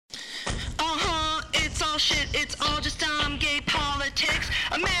shit, it's all just dumb gay politics.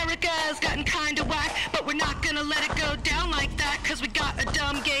 America's gotten kinda whack, but we're not gonna let it go down like that, cause we got a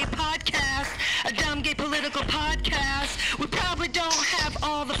dumb gay podcast, a dumb gay political podcast. We probably don't have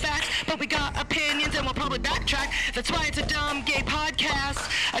all the facts, but we got opinions and we'll probably backtrack. That's why it's a dumb gay podcast,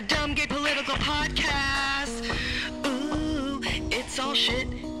 a dumb gay political podcast. Ooh, it's all shit,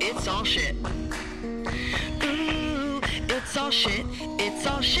 it's all shit. Ooh, it's all shit, it's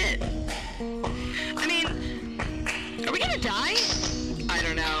all shit. I mean, are we gonna die? I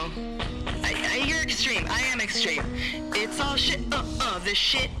don't know. You're extreme. I am extreme. It's all shit. This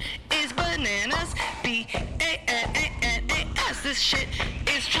shit is bananas. B-A-N-A-N-A-S. This shit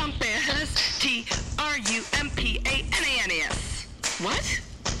is Trumpanas. Trumpanas. What?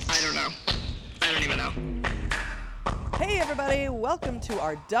 I don't know. I don't even know. Hey everybody, welcome to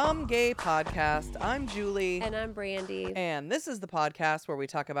our Dumb Gay Podcast. I'm Julie. And I'm Brandy. And this is the podcast where we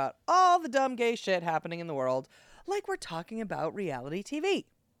talk about all the dumb gay shit happening in the world, like we're talking about reality TV.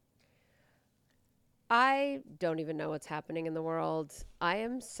 I don't even know what's happening in the world. I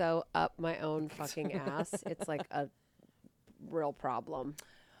am so up my own fucking ass. It's like a real problem.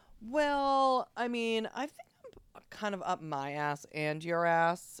 Well, I mean, I think I'm kind of up my ass and your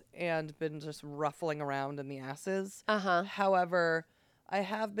ass and been just ruffling around in the asses. Uh-huh. However, I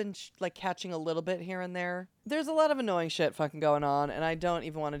have been catching a little bit here and there. There's a lot of annoying shit fucking going on, and I don't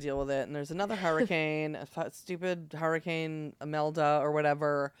even want to deal with it. And there's another hurricane, stupid Hurricane Imelda or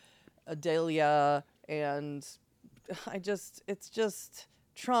whatever, Adelia, and it's just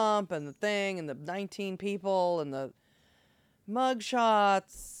Trump and the thing and the 19 people and the mug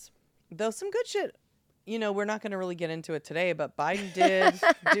shots. Though some good shit, you know, we're not going to really get into it today, but Biden did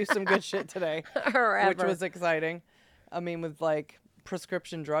do some good shit today, which was exciting. I mean, with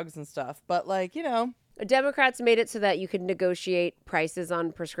prescription drugs and stuff, but Democrats made it so that you could negotiate prices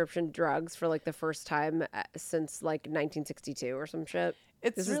on prescription drugs for the first time since 1962 or some shit.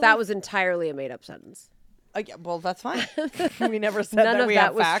 That was entirely a made up sentence. Yeah, well, that's fine. We never said that we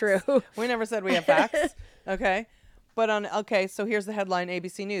have facts. Was true. We never said we have facts. Okay. So here's the headline,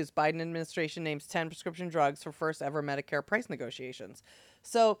 ABC News. Biden administration names 10 prescription drugs for first ever Medicare price negotiations.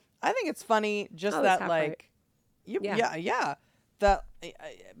 So I think it's funny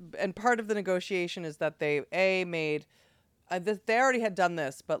and part of the negotiation is that they made, they already had done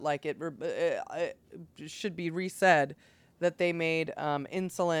this, but it should be resaid that they made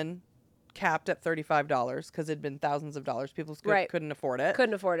insulin capped at $35 because it'd been thousands of dollars. People couldn't afford it.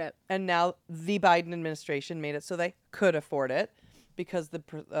 Couldn't afford it. And now the Biden administration made it so they could afford it because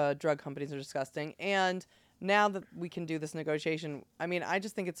the drug companies are disgusting. And now that we can do this negotiation, I mean, I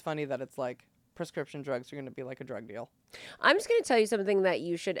just think it's funny that it's prescription drugs are going to be like a drug deal. I'm just going to tell you something that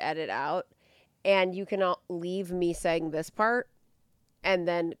you should edit out, and you can leave me saying this part, and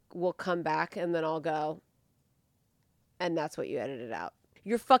then we'll come back, and then I'll go, and that's what you edited out.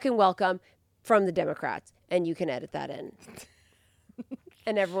 You're fucking welcome from the Democrats, and you can edit that in.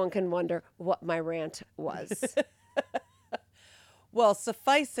 And everyone can wonder what my rant was. Well,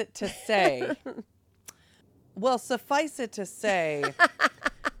 suffice it to say,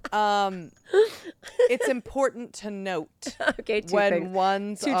 it's important to note when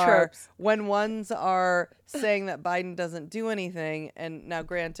ones are saying that Biden doesn't do anything, and now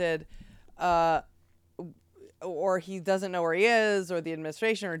granted, or he doesn't know where he is, or the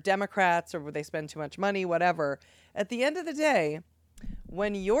administration, or Democrats, or they spend too much money, whatever. At the end of the day,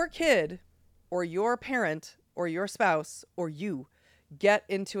 when your kid or your parent or your spouse or you get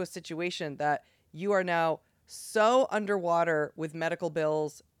into a situation that you are now so underwater with medical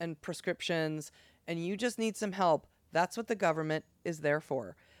bills and prescriptions and you just need some help, that's what the government is there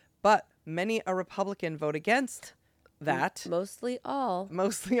for. But many a Republican vote against that. Mostly all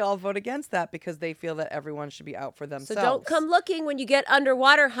vote against that because they feel that everyone should be out for themselves. So don't come looking when you get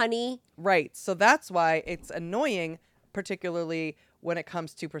underwater, honey. Right. So that's why it's annoying, particularly when it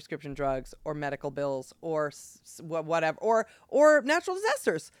comes to prescription drugs or medical bills or whatever, or natural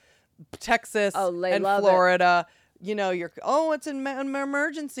disasters. Texas and Florida, it's an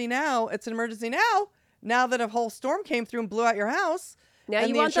emergency now. It's an emergency now that a whole storm came through and blew out your house. Now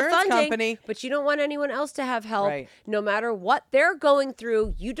you want the funding, but you don't want anyone else to have help. Right. No matter what they're going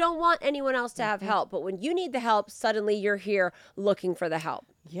through, you don't want anyone else to have help. But when you need the help, suddenly you're here looking for the help.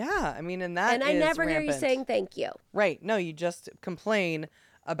 Yeah, I mean, and I never rampant. Hear you saying thank you. Right. No, you just complain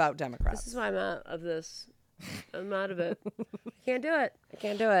about Democrats. This is why I'm out of this. I'm out of it. I can't do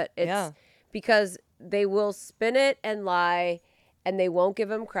it. It's because they will spin it and lie, and they won't give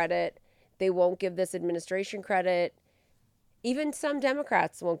them credit. They won't give this administration credit. Even some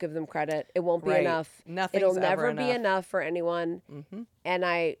Democrats won't give them credit. It won't be enough. Nothing's It'll ever never be enough for anyone. Mm-hmm. And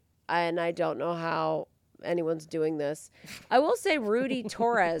I don't know how anyone's doing this. I will say Rudy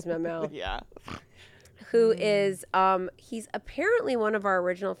Torres, Memo, Yeah. who is he's apparently one of our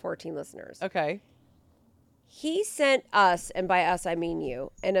original 14 listeners. Okay. He sent us, and by us I mean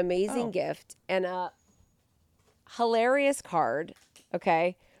you, an amazing gift and a hilarious card.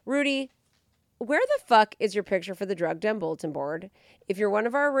 Okay, Rudy, where the fuck is your picture for the Drug Den bulletin board? If you're one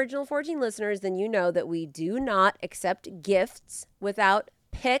of our original 14 listeners, then you know that we do not accept gifts without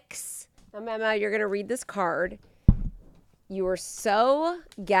pics. Now, Mama, you're going to read this card. You were so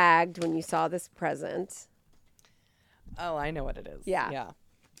gagged when you saw this present. Oh, I know what it is. Yeah. Yeah.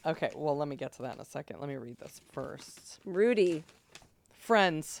 Okay, well, let me get to that in a second. Let me read this first. Rudy.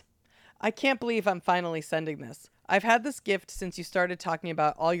 Friends, I can't believe I'm finally sending this. I've had this gift since you started talking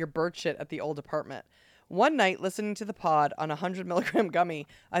about all your bird shit at the old apartment. One night, listening to the pod on a 100 milligram gummy,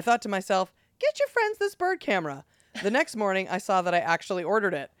 I thought to myself, get your friends this bird camera. The next morning, I saw that I actually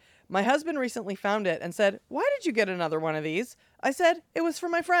ordered it. My husband recently found it and said, why did you get another one of these? I said, it was for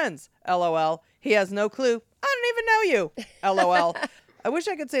my friends. LOL. He has no clue. I don't even know you. LOL. I wish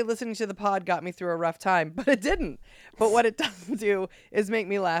I could say listening to the pod got me through a rough time, but it didn't. But what it doesn't do is make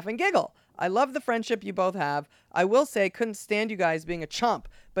me laugh and giggle. I love the friendship you both have. I will say couldn't stand you guys being a chump,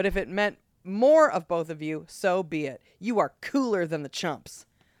 but if it meant more of both of you, so be it. You are cooler than the chumps.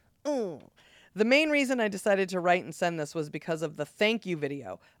 The main reason I decided to write and send this was because of the thank you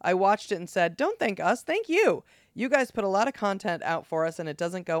video. I watched it and said, don't thank us, thank you. You guys put a lot of content out for us and it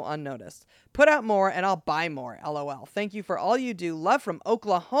doesn't go unnoticed. Put out more and I'll buy more, LOL. Thank you for all you do. Love from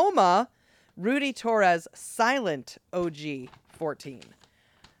Oklahoma, Rudy Torres, silent OG 14.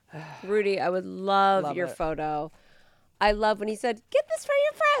 Rudy, I would love your it. photo. I love when he said, get this for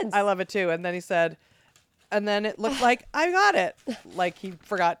your friends. I love it too. And then he said, and then it looked like I got it. Like he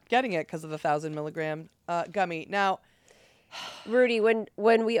forgot getting it because of the 1,000 milligram gummy. Now, Rudy,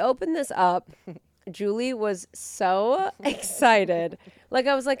 when we opened this up, Julie was so excited. Like,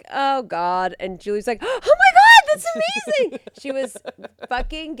 I was like, oh, God. And Julie's like, oh, my God, that's amazing. She was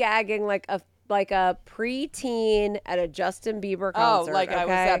fucking gagging like a preteen at a Justin Bieber concert. Oh, like I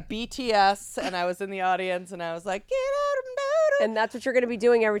was at BTS and I was in the audience and I was like, get out and down. And that's what you're going to be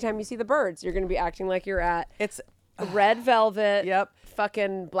doing every time you see the birds. You're going to be acting like you're at It's Red Velvet. Yep.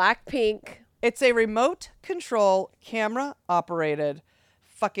 Fucking Blackpink. It's a remote control camera operated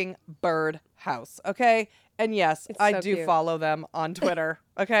fucking bird house. Okay. And yes, I do cute. follow them on Twitter.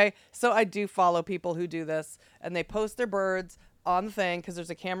 Okay. So I do follow people who do this and they post their birds on the thing because there's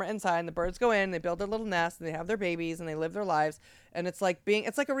a camera inside and the birds go in, they build their little nest and they have their babies and they live their lives. And it's like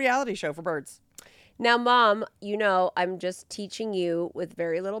a reality show for birds. Now, Mom, you know, I'm just teaching you with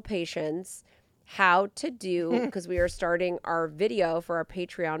very little patience how to do, because we are starting our video for our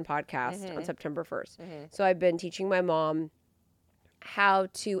Patreon podcast on September 1st. So I've been teaching my mom how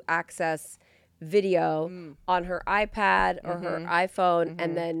to access video on her iPad or her iPhone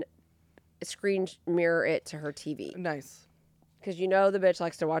and then screen mirror it to her TV. Nice. Because you know the bitch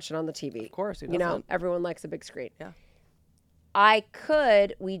likes to watch it on the TV. Of course. You know, everyone likes a big screen. Yeah.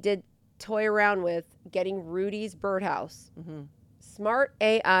 We did toy around with getting Rudy's birdhouse. Smart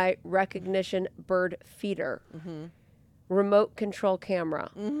AI recognition bird feeder. Remote control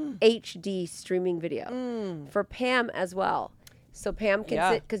camera. HD streaming video. For Pam as well. So Pam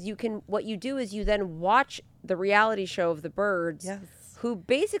can sit, because what you do is you then watch the reality show of the birds who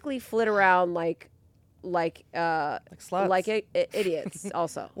basically flit around like sluts. like idiots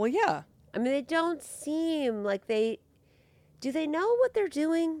also. Well, yeah. I mean, they don't seem like do they know what they're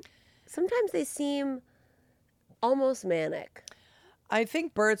doing? Sometimes they seem almost manic. I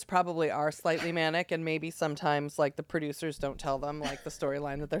think birds probably are slightly manic and maybe sometimes like the producers don't tell them like the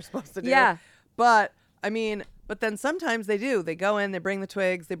storyline that they're supposed to do. Yeah. But I mean, but then sometimes they do. They go in, they bring the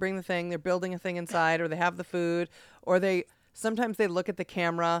twigs, they bring the thing, they're building a thing inside, or they have the food, or sometimes they look at the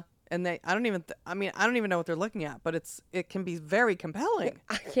camera and I don't even know what they're looking at, but it can be very compelling.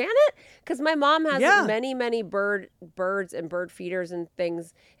 Can it? Because my mom has many birds and bird feeders and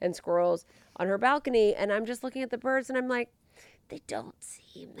things and squirrels on her balcony, and I'm just looking at the birds and I'm like, they don't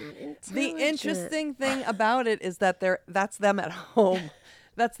seem that intelligent. The interesting thing about it is that that's them at home.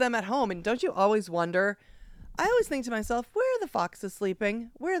 That's them at home. And don't you always wonder? I always think to myself, where are the foxes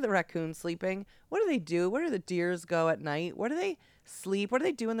sleeping? Where are the raccoons sleeping? What do they do? Where do the deers go at night? Where do they sleep? What do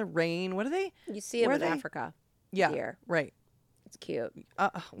they do in the rain? What do they? You see them in Africa. Yeah, deer. right. It's cute.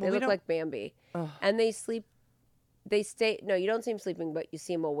 Well, they look like Bambi. And they sleep. They stay. No, you don't see them sleeping, but you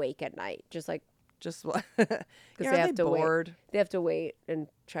see them awake at night, just because they have to bored? wait. They have to wait and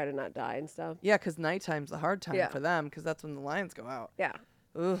try to not die and stuff. Yeah, because nighttime's the hard time for them because that's when the lions go out. Yeah.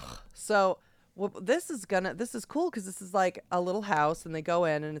 Ugh. So Well, this is cool because this is like a little house, and they go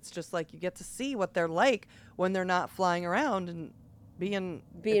in, and it's just like you get to see what they're like when they're not flying around and being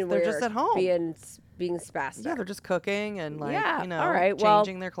weird. They're just at home, being spastic. Yeah, they're just cooking and like all right,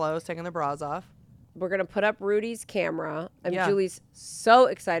 changing their clothes, taking their bras off. We're gonna put up Rudy's camera. Yeah. Julie's so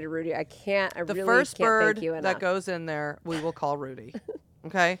excited, Rudy. I really The first can't bird thank you enough. that goes in there, we will call Rudy.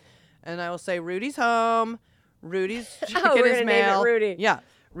 Okay, and I will say Rudy's home. Rudy's checking his mail. Name it Rudy. Yeah.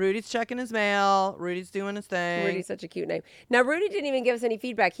 Rudy's checking his mail. Rudy's doing his thing. Rudy's such a cute name. Now, Rudy didn't even give us any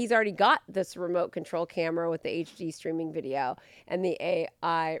feedback. He's already got this remote control camera with the HD streaming video and the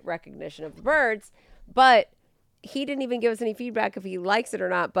AI recognition of the birds, but he didn't even give us any feedback if he likes it or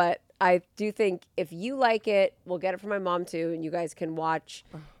not. But I do think if you like it, we'll get it for my mom too, and you guys can watch.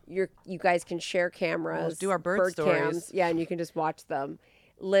 You guys can share cameras. We'll do our bird stories. Cams. Yeah, and you can just watch them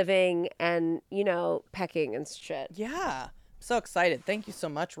living and, pecking and shit. Yeah. So excited. Thank you so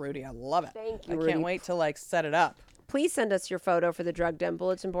much, Rudy. I love it. Thank you, I Rudy. can't wait to set it up. Please send us your photo for the Drug Den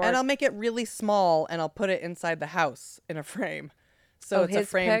bulletin board. And I'll make it really small and I'll put it inside the house in a frame. So it's a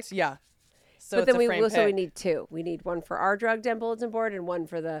framed, yeah. So but then we pic. need two. We need one for our Drug Den bulletin board and one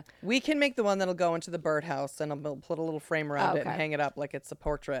for the. We can make the one that'll go into the birdhouse and I'll put a little frame around it and hang it up like it's a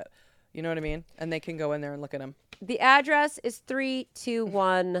portrait. You know what I mean? And they can go in there and look at them. The address is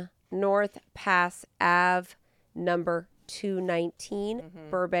 321 North Pass Ave, number 219,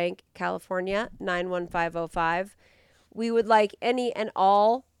 Burbank, California, 91505. We would like any and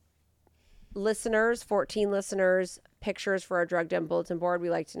all listeners, 14 listeners, pictures for our Drug Den bulletin board. We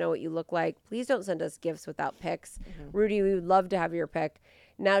like to know what you look like. Please don't send us gifts without pics. Rudy, we would love to have your pic.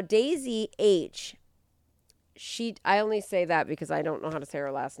 Now, Daisy H, I only say that because I don't know how to say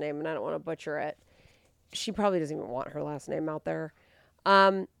her last name and I don't want to butcher it. She probably doesn't even want her last name out there.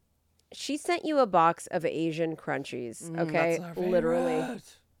 She sent you a box of Asian crunchies, okay? That's our Literally.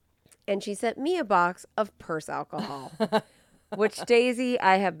 favorite. And she sent me a box of purse alcohol, which, Daisy,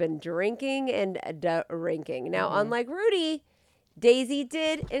 I have been drinking and drinking. Now, unlike Rudy, Daisy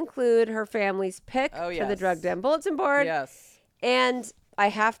did include her family's pic for the Drug Den bulletin board. Yes. And I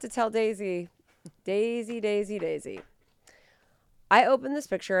have to tell Daisy, I opened this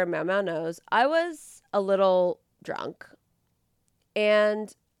picture and Mama knows I was a little drunk.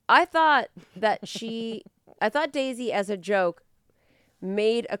 And I thought Daisy, as a joke,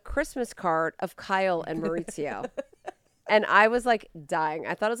 made a Christmas card of Kyle and Maurizio. And I was like dying.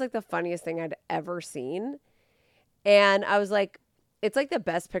 I thought it was like the funniest thing I'd ever seen. And I was like, it's like the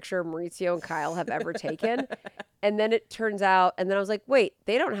best picture Maurizio and Kyle have ever taken. And then it turns out, and then I was like, wait,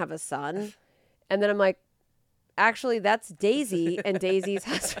 they don't have a son. And then I'm like, actually, that's Daisy and Daisy's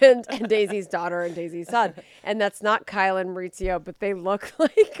husband and Daisy's daughter and Daisy's son. And that's not Kyle and Maurizio, but they look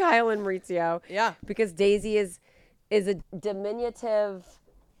like Kyle and Maurizio. Yeah. Because Daisy is a diminutive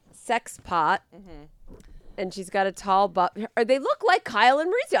sex pot. And she's got a tall butt. They look like Kyle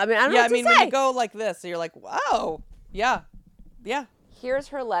and Maurizio. I mean, I don't know what to say. when you go like this, you're like, wow. Yeah. Yeah. Here's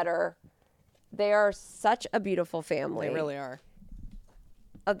her letter. They are such a beautiful family. They really are.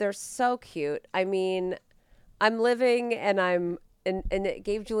 Oh, they're so cute. I mean, I'm living and it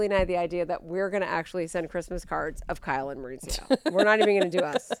gave Julie and I the idea that we're going to actually send Christmas cards of Kyle and Maurizio. We're not even going to do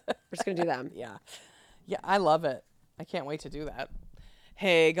us. We're just going to do them. Yeah. Yeah, I love it. I can't wait to do that.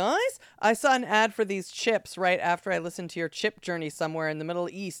 Hey guys, I saw an ad for these chips right after I listened to your chip journey somewhere in the Middle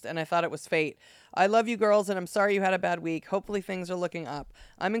East, and I thought it was fate. I love you girls, and I'm sorry you had a bad week. Hopefully things are looking up.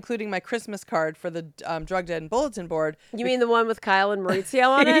 I'm including my Christmas card for the Drug Den bulletin board. You mean the one with Kyle and Maurizio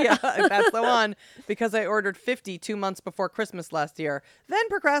on it? Yeah, that's the one, because I ordered 50 2 months before Christmas last year, then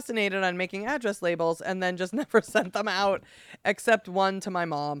procrastinated on making address labels, and then just never sent them out, except one to my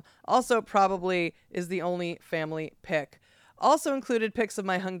mom. Also probably is the only family pick. Also included pics of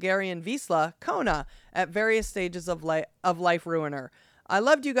my Hungarian Wisla, Kona, at various stages of life ruiner. I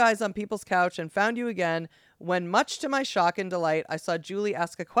loved you guys on People's Couch and found you again when, much to my shock and delight, I saw Julie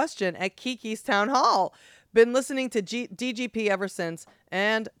ask a question at Kiki's Town Hall. Been listening to DGP ever since,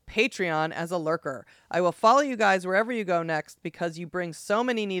 and Patreon as a lurker. I will follow you guys wherever you go next because you bring so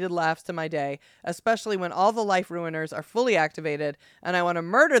many needed laughs to my day, especially when all the life ruiners are fully activated and I want to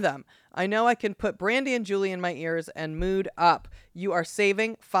murder them. I know I can put Brandy and Julie in my ears and mood up. You are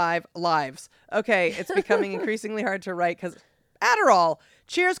saving 5 lives. Okay, it's becoming increasingly hard to write because Adderall.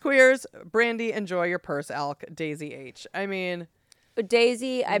 Cheers, queers. Brandy, enjoy your purse, Alk. Daisy H. I mean...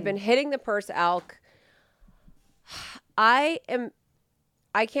 Daisy, I've been hitting the purse, Alk. I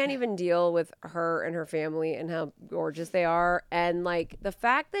can't even deal with her and her family and how gorgeous they are. And like the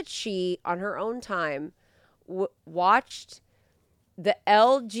fact that she, on her own time, watched the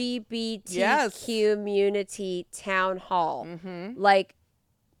LGBT community town hall. Like,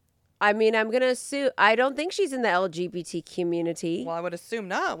 I mean, I'm going to assume, I don't think she's in the LGBT community. Well, I would assume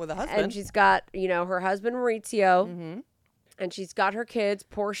not with a husband. And she's got, her husband, Maurizio. And she's got her kids,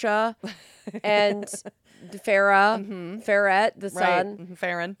 Portia and Farrah, Farrett, the son.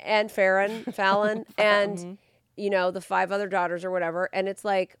 Farron. And Fallon. And, the 5 other daughters or whatever. And it's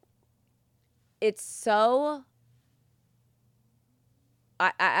like, it's so...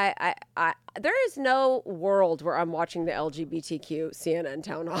 there is no world where I'm watching the LGBTQ CNN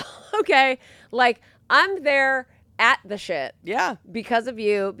town hall. Okay. Like, I'm there at the shit. Yeah. Because of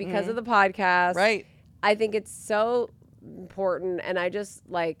you, because of the podcast. Right. I think it's so important. And I just,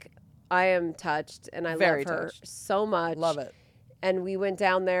 I am touched. And I love her so much. Love it. And we went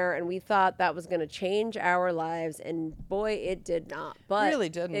down there and we thought that was going to change our lives. And boy, it did not. But really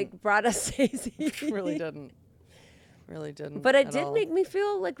didn't. It brought us Daisy. Really didn't. Really didn't. But it did make me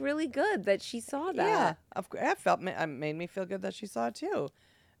feel really good that she saw that. Yeah, it made me feel good that she saw it too,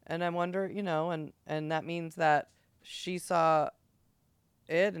 and I wonder, and that means that she saw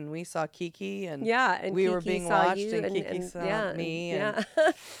it, and we saw Kiki, and and we Kiki were being saw watched, you, and Kiki saw me, and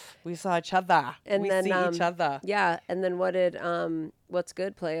yeah. we saw each other, and we then see each other. Yeah, and then what did What's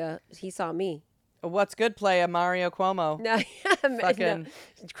Good play? He saw me. What's Good play? Mario Cuomo. No, fucking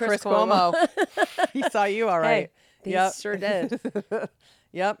Chris Cuomo. He saw you all right. He sure did.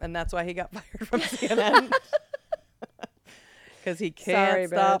 Yep, and that's why he got fired from CNN. Because he can't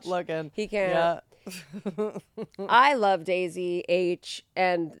stop looking. He can't. Yeah. I love Daisy H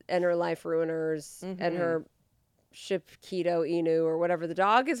and her Life Ruiners and her Shipketo Inu or whatever. The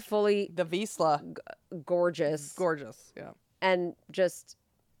dog is fully... The Vizsla. Gorgeous. Gorgeous, yeah. And just...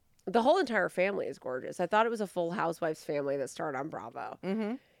 The whole entire family is gorgeous. I thought it was a Full Housewives family that starred on Bravo.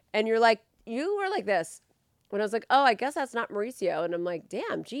 Mm-hmm. And you were like this. When I was like, oh, I guess that's not Mauricio. And I'm like,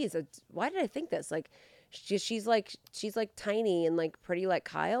 damn, geez, why did I think this? Like, she's like tiny and pretty like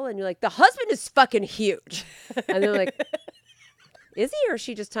Kyle. And you're like, the husband is fucking huge. And they're like, is he or is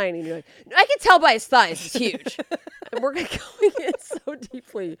she just tiny? And you're like, I can tell by his thighs, he's huge. And we're going in so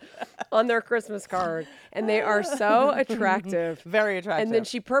deeply on their Christmas card. And they are so attractive. Very attractive. And then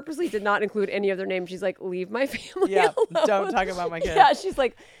she purposely did not include any of their names. She's like, leave my family alone. Don't talk about my kids. Yeah, she's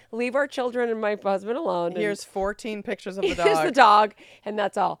like, leave our children and my husband alone. Here's 14 pictures of the dog. Here's the dog, and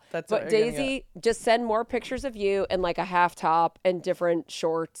that's all. But Daisy, just send more pictures of you and a half top and different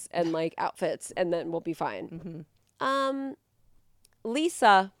shorts and outfits, and then we'll be fine. Mm-hmm.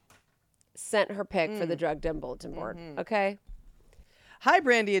 Lisa sent her pic for the Drug Den bulletin board. Okay. Hi,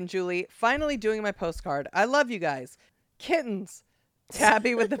 Brandy and Julie. Finally doing my postcard. I love you guys. Kittens.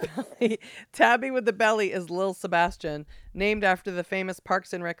 Tabby with the belly. Tabby with the belly is Lil Sebastian, named after the famous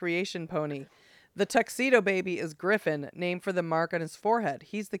Parks and Recreation pony. The tuxedo baby is Griffin, named for the mark on his forehead.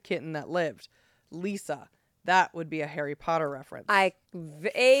 He's the kitten that lived. Lisa. That would be a Harry Potter reference. I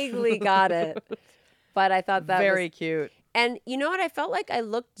vaguely got it, but I thought that very was cute. And you know what? I felt like I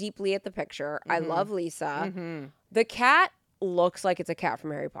looked deeply at the picture. I love Lisa. The cat looks like it's a cat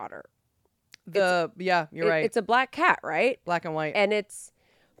from Harry Potter. You're right. It's a black cat, right? Black and white. And it's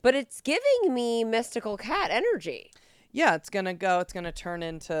giving me mystical cat energy. Yeah, it's going to turn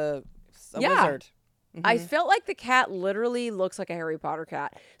into a wizard. I felt like the cat literally looks like a Harry Potter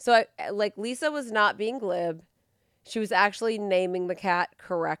cat. So Lisa was not being glib. She was actually naming the cat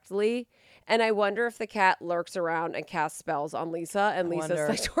correctly. And I wonder if the cat lurks around and casts spells on Lisa, and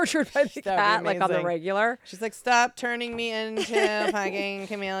Lisa's tortured by the cat, on the regular. She's like, stop turning me into a fucking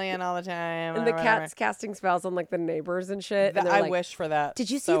chameleon all the time. And the cat's casting spells on the neighbors and shit. And I wish for that.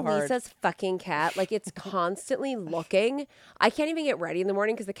 Did you see Lisa's fucking cat? It's constantly looking. I can't even get ready in the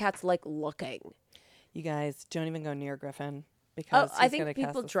morning because the cat's looking. You guys, don't even go near Griffin. Because I think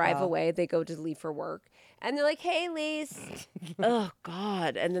people drive away. They go to leave for work. And they're like, hey, Lise. Oh,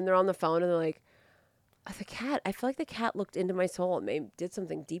 God. And then they're on the phone and they're like, the cat. I feel like the cat looked into my soul and did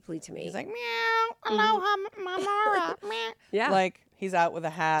something deeply to me. He's like, meow, aloha, mamara, meow. Yeah. He's out with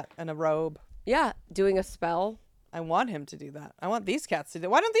a hat and a robe. Yeah, doing a spell. I want him to do that. I want these cats to do.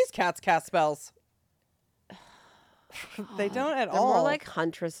 Why don't these cats cast spells? They don't at all. They're more like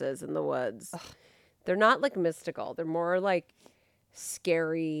huntresses in the woods. Ugh. They're not mystical. They're more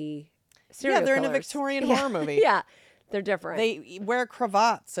scary serial they're killers. in a Victorian horror movie. Yeah, they're different. They wear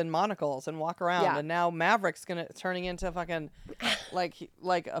cravats and monocles and walk around. And now Maverick's turning into fucking like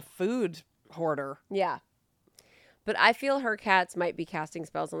a food hoarder. Yeah. But I feel her cats might be casting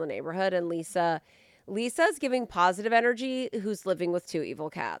spells on the neighborhood, and Lisa's giving positive energy who's living with 2 evil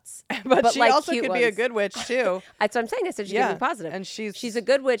cats. but she also could be a good witch too. That's what I'm saying. I said she's giving positive. And she's a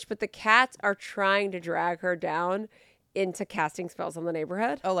good witch, but the cats are trying to drag her down into casting spells on the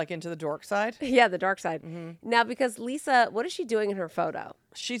neighborhood. Oh, like into the dork side? Yeah, the dark side. Now, because Lisa, what is she doing in her photo?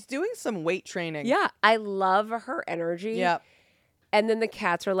 She's doing some weight training. Yeah, I love her energy. Yeah. And then the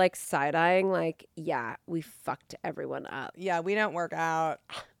cats are like side-eyeing, like, yeah, we fucked everyone up. Yeah, we don't work out.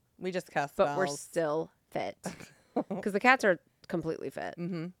 We just cast But spells. we're still fit. Because the cats are completely fit.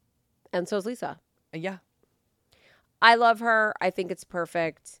 Mm-hmm. And so is Lisa. Yeah. I love her. I think it's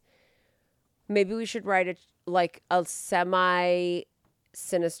perfect. Maybe we should write a semi-sinister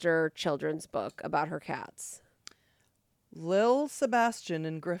children's book about her cats. Lil Sebastian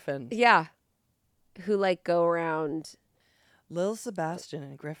and Griffin. Yeah. Who like go around. Lil Sebastian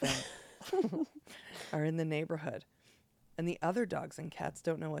and Griffin are in the neighborhood, and the other dogs and cats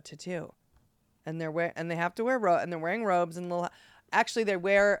don't know what to do, and they have to wear and they're wearing robes and actually they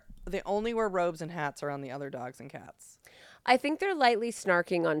only wear robes and hats around the other dogs and cats. I think they're lightly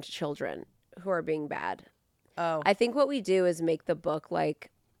snarking on children who are being bad. Oh, I think what we do is make the book like,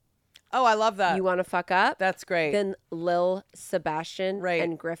 oh, I love that. you want to fuck up? That's great. Then Lil Sebastian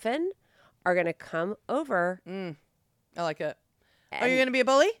and Griffin are going to come over. I like it. Are you going to be a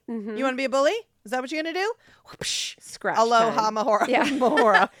bully? Mm-hmm. You want to be a bully? Is that what you're going to do? Whoosh. Scratch Aloha time. Mahora. Yeah.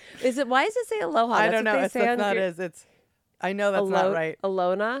 Mahora. Why does it say aloha? I That's don't know. what they It's say on not your- is. It's. I know that's not right.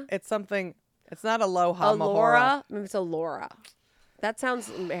 Alona? It's something. It's not aloha Mahora. Alora? Maybe it's Alora. That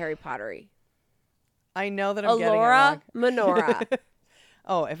sounds Harry Pottery. I know that I'm Alora getting it wrong. Menorah.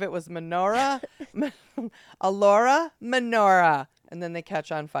 Oh, if it was Menorah, Alora Menorah, and then they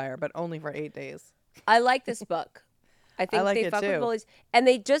catch on fire, but only for 8 days. I like this book. I think like they it fuck too. with bullies. And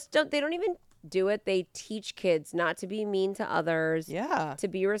they just don't even do it. They teach kids not to be mean to others. Yeah. To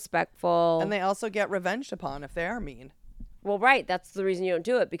be respectful. And they also get revenged upon if they are mean. Well, right. That's the reason you don't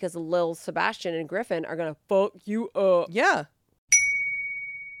do it, because Lil Sebastian and Griffin are going to fuck you up. Yeah.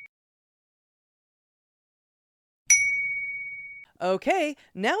 Okay,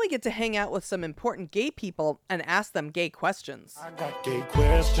 now we get to hang out with some important gay people and ask them gay questions. I got gay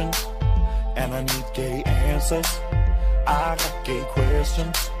questions, and I need gay answers. I got gay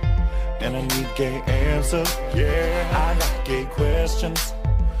questions, and I need gay answers. Yeah, I got gay questions,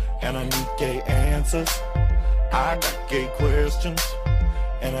 and I need gay answers. I got gay questions,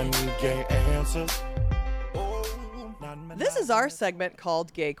 and I need gay answers. This is our segment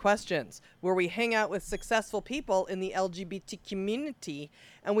called Gay Questions, where we hang out with successful people in the LGBT community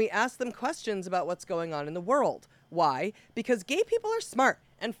and we ask them questions about what's going on in the world. Why? Because gay people are smart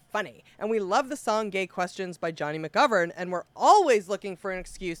and funny, and we love the song Gay Questions by Johnny McGovern, and we're always looking for an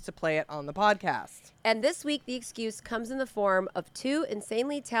excuse to play it on the podcast. And this week, the excuse comes in the form of two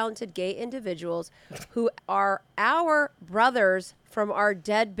insanely talented gay individuals who are our brothers from our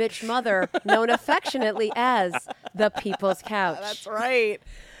dead bitch mother, known affectionately as the People's Couch. That's right.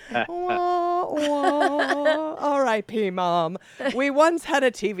 Wah, wah. R.I.P. Mom. We once had a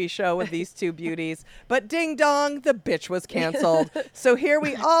TV show with these two beauties, but ding dong, the bitch was canceled. So here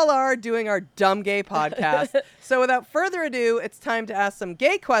we all are doing our dumb gay podcast. So without further ado, it's time to ask some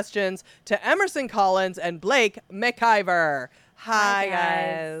gay questions to Emerson Collins and Blake McIver. Hi,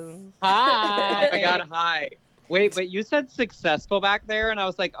 guys. Hi. Oh my God, hi. Wait, but you said successful back there, and I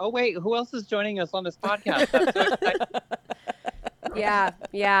was like, oh, wait, who else is joining us on this podcast? That's so exciting.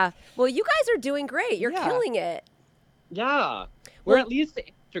 Yeah. Well, you guys are doing great. You're Yeah. killing it. Yeah. We're at least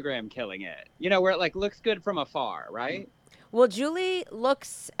Instagram killing it. You know, where it like looks good from afar, right? Well, Julie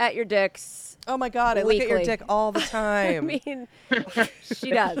looks at your dicks. Oh my God, I look at your Weekly. dick all the I time. mean,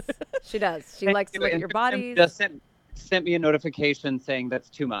 she does. She does. She likes to look at your bodies. Just sent me a notification saying that's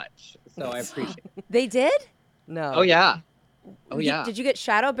too much. So I appreciate it. They did? No. Oh, yeah. Oh, yeah. Did you get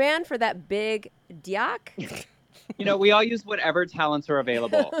shadow banned for that big diak? You know, we all use whatever talents are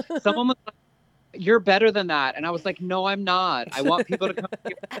available. Someone was like, you're better than that. And I was like, no, I'm not. I want people to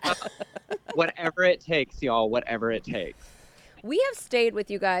come. Whatever it takes, y'all, whatever it takes. We have stayed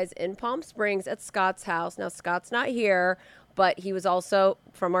with you guys in Palm Springs at Scott's house. Now, Scott's not here, but he was also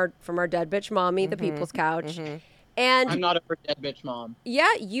from our dead bitch mommy, the People's Couch. And I'm not a dead bitch mom.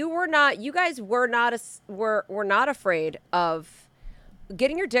 yeah, you were not. You guys were not were not afraid of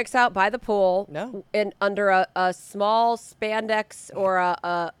getting your dicks out by the pool. No. And under a small spandex or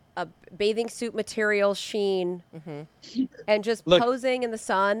a bathing suit material sheen, and just Look. posing in the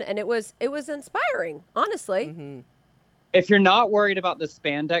sun, and it was inspiring, honestly. If you're not worried about the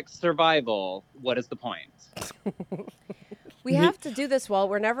spandex survival, what is the point? We have to do this well.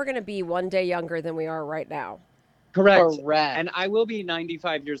 We're never going to be one day younger than we are right now. Correct. Correct. And I will be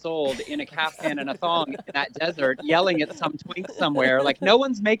 95 years old in a caftan and a thong in that desert, yelling at some twink somewhere, like, no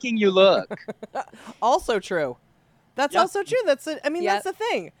one's making you look. Also true. That's Yep. also true. That's the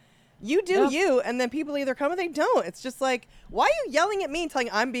thing. You do you, and then people either come or they don't. It's just like, why are you yelling at me and telling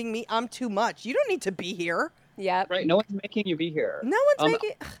I'm being me? I'm too much. You don't need to be here. Yep. Right. No one's making you be here. No one's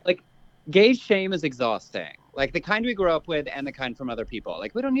making. Like, gay shame is exhausting. Like the kind we grew up with and the kind from other people.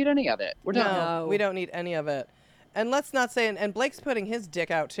 Like, we don't need any of it. We're done. No, we don't need any of it. And let's not say, and Blake's putting his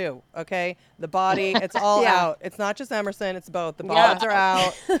dick out too, okay? The body, it's all out. It's not just Emerson, it's both. The bods are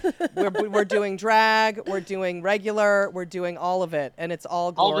out. We're doing drag, we're doing regular, we're doing all of it, and it's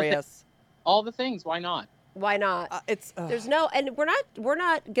all glorious. All the things. Why not? Why not? There's and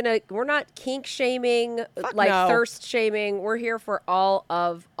we're not kink shaming, no. thirst shaming. We're here for all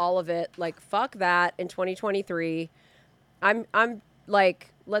of it. Like, fuck that in 2023. I'm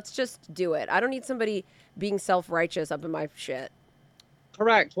like, let's just do it. I don't need somebody being self-righteous up in my shit.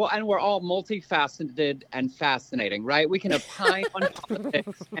 Correct. Well, and we're all multifaceted and fascinating, right? We can opine on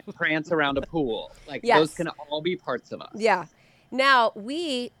politics and prance around a pool. Like, those can all be parts of us. Yeah. Now,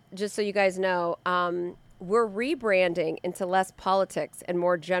 just so you guys know, we're rebranding into less politics and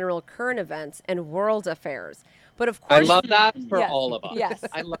more general current events and world affairs. But of course, I love that for all of us. Yes.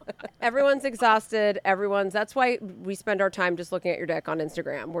 I love that. Everyone's exhausted. That's why we spend our time just looking at your dick on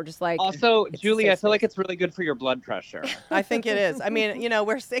Instagram. We're just like, also, Julie, I feel like it's really good for your blood pressure. I think it is. I mean,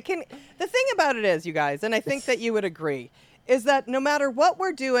 the thing about it is, you guys, and I think that you would agree, is that no matter what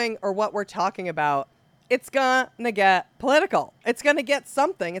we're doing or what we're talking about, it's gonna get political. It's gonna get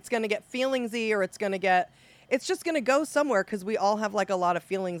something. It's gonna get feelingsy, or it's just gonna go somewhere, because we all have like a lot of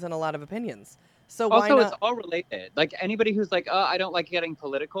feelings and a lot of opinions. So why also, not? it's all related. Like, anybody who's like, I don't like getting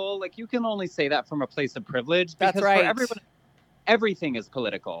political, like, you can only say that from a place of privilege. Because That's right. For everyone, everything is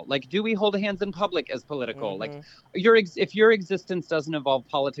political. Like, do we hold hands in public as political? Mm-hmm. Like, if your existence doesn't involve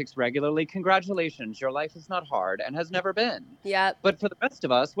politics regularly, congratulations. Your life is not hard and has never been. yeah. But for the rest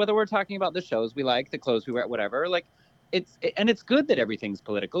of us, whether we're talking about the shows we like, the clothes we wear, whatever, like, it's good that everything's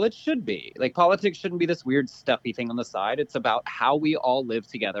political. It should be. Like, politics shouldn't be this weird stuffy thing on the side. It's about how we all live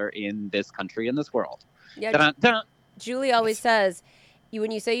together in this country, in this world. Yeah. Dun-dun-dun. Julie always says,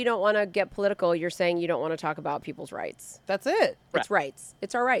 when you say you don't want to get political, you're saying you don't want to talk about people's rights. That's it. It's rights.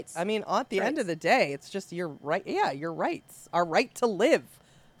 It's our rights. I mean, at the end of the day, it's just your right. Yeah, your rights. Our right to live,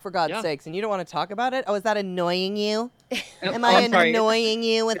 for God's sakes. And you don't want to talk about it? Oh, is that annoying you? Am I annoying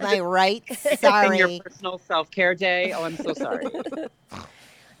you with my rights? Sorry. Your personal self-care day. Oh, I'm so sorry.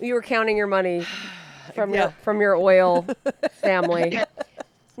 You were counting your money from your oil family.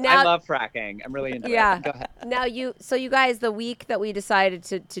 Now, I love fracking. I'm really into it. Go ahead. Now you guys, the week that we decided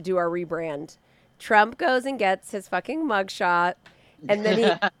to do our rebrand, Trump goes and gets his fucking mugshot, and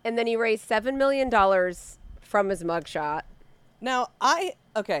then he raised $7 million from his mugshot. Now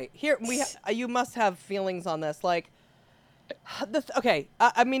you must have feelings on this. Like,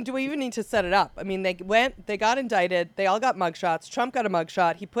 I mean, do we even need to set it up? I mean, they got indicted. They all got mugshots. Trump got a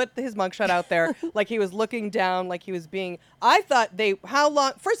mugshot. He put his mugshot out there like he was looking down, like he was being. I thought how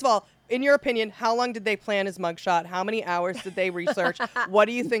long? First of all, in your opinion, how long did they plan his mugshot? How many hours did they research? What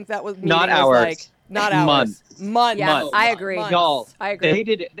do you think that was? Not hours. Like? Not hours. Months. Yeah, Months. I agree. Y'all, I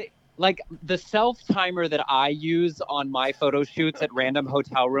agree. Like, the self-timer that I use on my photo shoots at random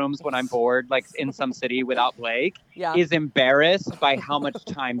hotel rooms when I'm bored, like in some city without Blake, is embarrassed by how much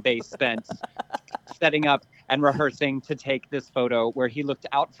time they spent setting up and rehearsing to take this photo where he looked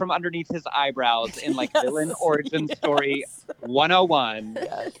out from underneath his eyebrows in like villain origin story 101.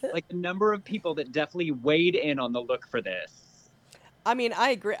 Yes. Like, the number of people that definitely weighed in on the look for this. I mean,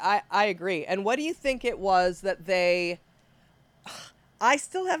 I agree. I agree. And what do you think it was that they... I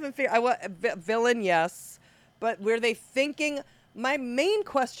still haven't figured. Villain, yes, but were they thinking? My main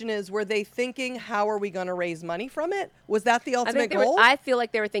question is: were they thinking, how are we going to raise money from it? Was that the ultimate goal? I feel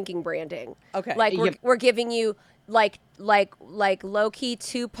like they were thinking branding. Okay, like we're giving you like low key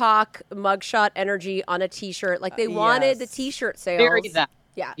Tupac mugshot energy on a T-shirt. Like they wanted the T-shirt sales. Very that.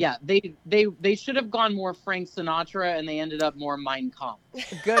 Yeah. Yeah. They should have gone more Frank Sinatra, and they ended up more Mein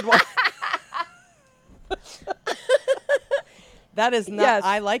Kampf. Good one. That is not. Yes.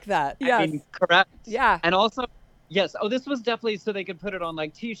 I like that. Yes. I mean, correct. Yeah. And also, yes. Oh, this was definitely so they could put it on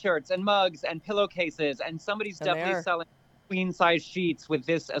like T-shirts and mugs and pillowcases, and somebody's definitely selling queen size sheets with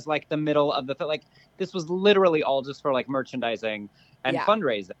this as like the middle of the like. This was literally all just for like merchandising and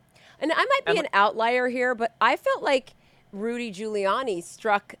fundraising. And I might be an outlier here, but I felt like Rudy Giuliani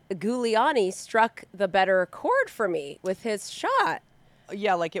struck the better chord for me with his shot.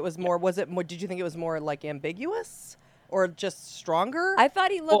 Yeah, like it was more. Was it more? Did you think it was more like ambiguous? Or just stronger? I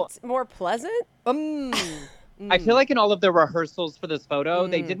thought he looked more pleasant. I feel like in all of the rehearsals for this photo,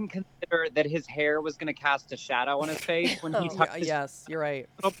 they didn't consider that his hair was going to cast a shadow on his face when he tucked his... Yes, you're right.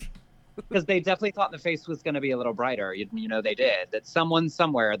 Because they definitely thought the face was going to be a little brighter. You know, they did. That someone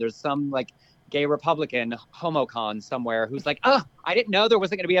somewhere, there's some like gay Republican homocon somewhere who's like, oh, I didn't know there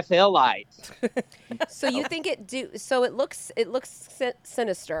wasn't going to be a fail light. So you think so it looks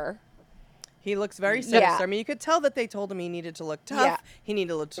sinister. He looks very sinister. Yeah. I mean, you could tell that they told him he needed to look tough. Yeah. He needed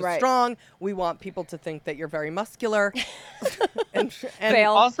to look Right. strong. We want people to think that you're very muscular. and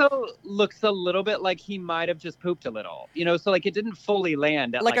Fail. Also looks a little bit like he might have just pooped a little. You know, so like it didn't fully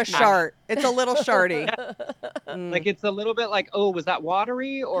land. At, like a shart. It's a little sharty. Like it's a little bit like, oh, was that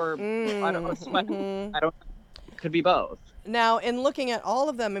watery or I don't know, sweat? I don't. Could be both. Now, in looking at all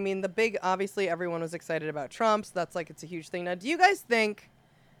of them, I mean, the big, obviously, everyone was excited about Trump's. That's like, it's a huge thing. Now, do you guys think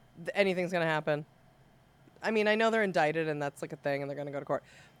anything's going to happen? I mean, I know they're indicted and that's like a thing and they're going to go to court.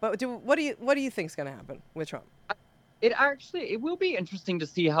 But what do you think's going to happen with Trump? It will be interesting to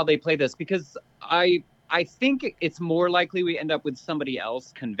see how they play this, because I think it's more likely we end up with somebody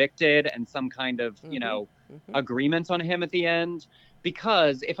else convicted and some kind of, you know, agreement on him at the end.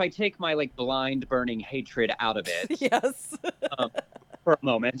 Because if I take my like blind burning hatred out of it, yes, for a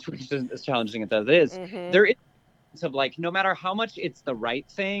moment, which is as challenging as it is, there is of like, no matter how much it's the right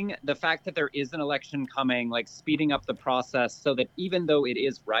thing, the fact that there is an election coming, like speeding up the process so that even though it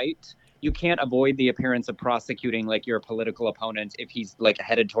is right, you can't avoid the appearance of prosecuting like your political opponent if he's like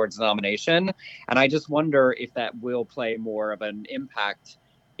headed towards nomination. And I just wonder if that will play more of an impact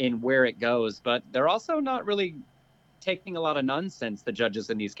in where it goes. But they're also not really taking a lot of nonsense, the judges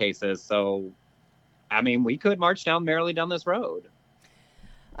in these cases. So, I mean, we could march merrily down this road.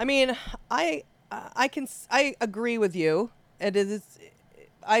 I mean, I agree with you. It is.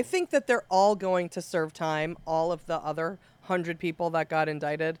 I think that they're all going to serve time. All of the other 100 people that got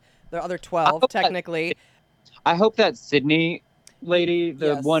indicted, the other 12 technically. I hope that Sydney lady,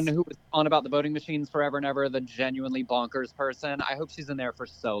 the one who was on about the voting machines forever and ever, the genuinely bonkers person, I hope she's in there for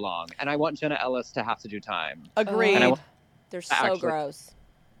so long. And I want Jenna Ellis to have to do time. Agreed. They're so gross.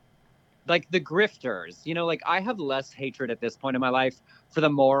 Like the grifters, you know, like I have less hatred at this point in my life for the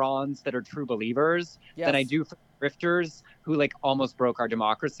morons that are true believers than I do for grifters who like almost broke our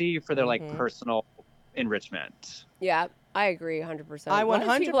democracy for their like personal enrichment. Yeah, I agree 100%. I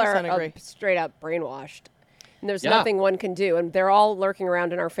 100% people are agree. Straight up brainwashed. And there's nothing one can do. And they're all lurking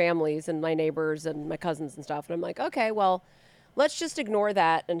around in our families and my neighbors and my cousins and stuff. And I'm like, okay, well, let's just ignore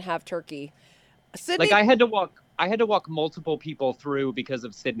that and have turkey. Sydney, like I had to walk multiple people through because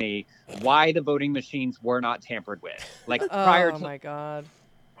of Sydney why the voting machines were not tampered with. Like prior to my God.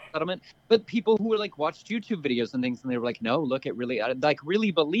 settlement, but people who were like watched YouTube videos and things and they were like, no, look, it really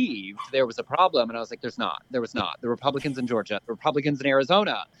really believed there was a problem. And I was like, there was not. The Republicans in Georgia, the Republicans in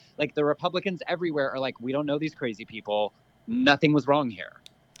Arizona, like the Republicans everywhere are like, we don't know these crazy people. Nothing was wrong here.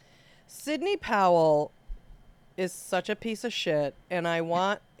 Sidney Powell is such a piece of shit. And I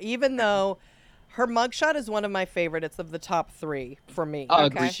want, even though her mugshot is one of my favorite, it's of the top 3 for me.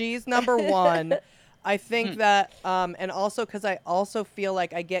 Okay. She's number 1. I think that, and also because I also feel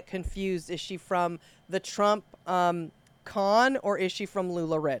like I get confused. Is she from the Trump con or is she from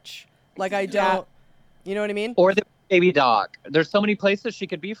Lula Rich? Like, I don't, you know what I mean? Or the baby doc. There's so many places she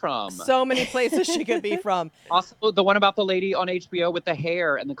could be from. So many places she could be from. Also, the one about the lady on HBO with the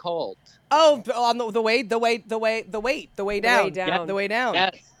hair and the cult. Oh, on the way down. Yeah, the way down.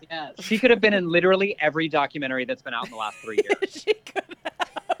 Yes. She could have been in literally every documentary that's been out in the last 3 years. She could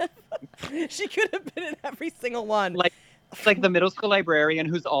have. She could have been in every single one. Like the middle school librarian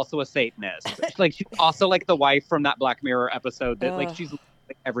who's also a Satanist. Like she's also like the wife from that Black Mirror episode that like she's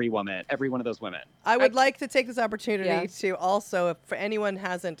like every one of those women. I would like to take this opportunity to also, if for anyone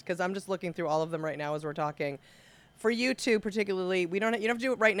hasn't, because I'm just looking through all of them right now as we're talking. For you two particularly, you don't have to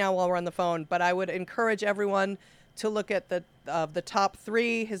do it right now while we're on the phone, but I would encourage everyone to look at the top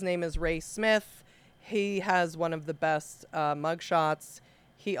 3. His name is Ray Smith. He has one of the best mugshots.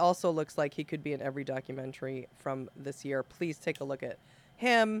 He also looks like he could be in every documentary from this year. Please take a look at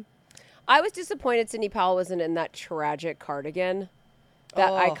him. I was disappointed Sidney Powell wasn't in that tragic cardigan,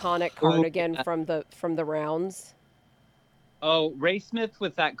 that iconic cardigan from the rounds. Oh, Ray Smith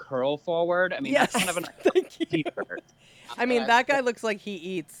with that curl forward. I mean, that's kind of an t-shirt. I mean, that guy looks like he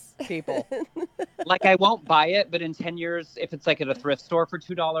eats people. Like, I won't buy it, but in 10 years, if it's like at a thrift store for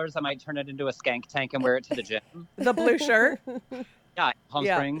 $2, I might turn it into a skank tank and wear it to the gym. The blue shirt. Yeah, Palm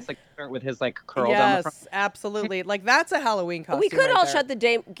Springs, like with his like curl down the front. Yes, absolutely. Like that's a Halloween costume. We could right all there. shut the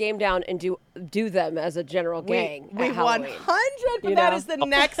game down and do them as a general gang. We at Halloween. 100. But that is the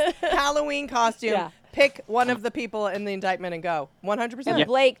next Halloween costume. Yeah. Pick one of the people in the indictment and go. 100%. And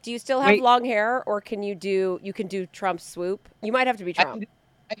Blake, do you still have long hair, or can you do Trump's swoop? You might have to be Trump.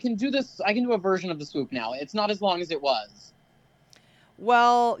 I can do this. I can do a version of the swoop now. It's not as long as it was.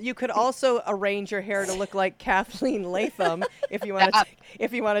 Well, you could also arrange your hair to look like Kathleen Latham if you want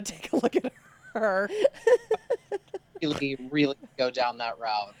to take a look at her. Really go down that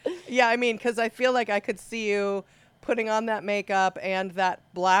route. Yeah, I mean, because I feel like I could see you putting on that makeup and that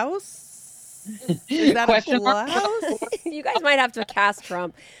blouse. Is that a blouse? You guys might have to cast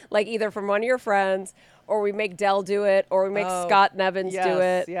Trump, like either from one of your friends, or we make Dell do it, or we make Scott Nevins do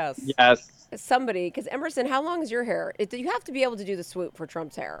it. Yes. Somebody, because Emerson, how long is your hair? You have to be able to do the swoop for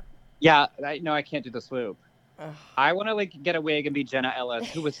Trump's hair. Yeah, I can't do the swoop. I want to get a wig and be Jenna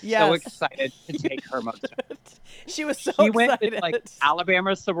Ellis, who was so excited to take her mugshot. She was so excited. She went with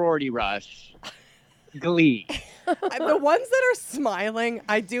Alabama sorority rush, Glee. The ones that are smiling,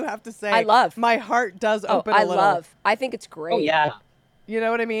 I do have to say, I love. My heart does open a little. I think it's great. Oh yeah. You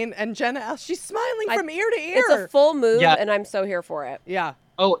know what I mean? And Jenna, she's smiling from ear to ear. It's a full move, and I'm so here for it. Yeah.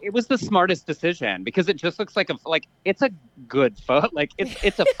 Oh, it was the smartest decision because it just looks like it's a good photo. Like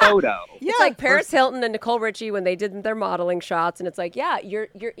it's a photo. Yeah, it's like Paris Hilton and Nicole Richie when they did their modeling shots, and it's like, yeah, you're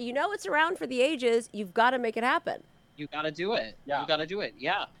it's around for the ages. You've got to make it happen. You got to do it. Yeah. You got to do it.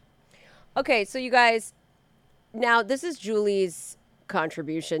 Yeah. Okay, so you guys, now this is Julie's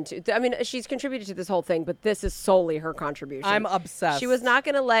contribution to. I mean, she's contributed to this whole thing, but this is solely her contribution. I'm obsessed. She was not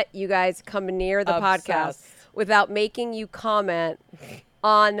going to let you guys come near the podcast without making you comment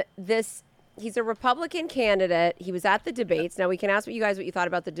on this. He's a Republican candidate. He was at the debates. Now we can ask what you thought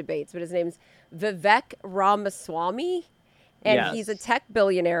about the debates, but his name's Vivek Ramaswamy, and he's a tech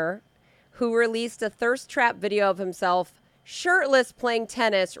billionaire who released a thirst trap video of himself shirtless playing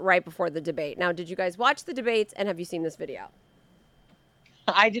tennis right before the debate. Now, did you guys watch the debates, and have you seen this video?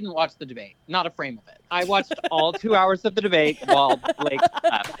 I didn't watch the debate. Not a frame of it. I watched all 2 hours of the debate while Blake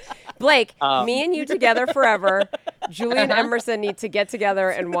left. Blake, me and you together forever. Julie and Emerson need to get together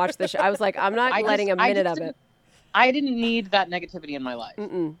and watch the show. I was like, I'm not letting a minute of it. I didn't need that negativity in my life.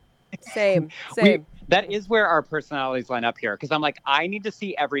 Same. That is where our personalities line up here. Because I'm like, I need to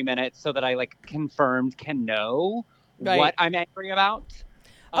see every minute so that I confirmed can know what I'm angry about.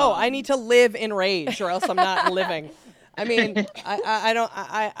 I need to live in rage or else I'm not living. I mean,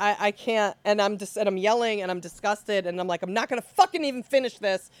 I can't, and I'm yelling and I'm disgusted and I'm like, I'm not going to fucking even finish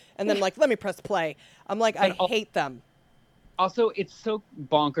this. And then let me press play. I'm like, I hate them. Also, it's so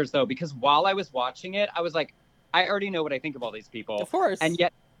bonkers though, because while I was watching it, I was like, I already know what I think of all these people. Of course. And yet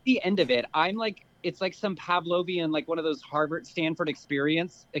at the end of it, I'm like, it's like some Pavlovian, one of those Stanford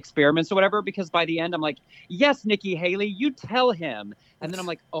experiments or whatever, because by the end I'm like, yes, Nikki Haley, you tell him. And then I'm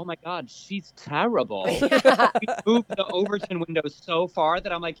like, oh my God, she's terrible. We moved the Overton window so far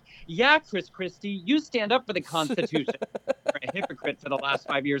that I'm like, yeah, Chris Christie, you stand up for the Constitution. You're a hypocrite for the last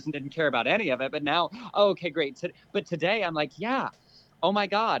 5 years and didn't care about any of it. But now, okay, great. But today I'm like, yeah, oh my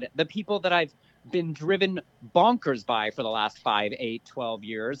God, the people that I've been driven bonkers by for the last 5, 8, 12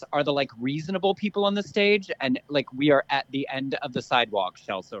 years are the reasonable people on the stage, and we are at the end of the sidewalk,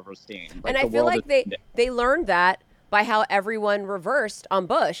 Shel Silverstein. And I feel like they learned that by how everyone reversed on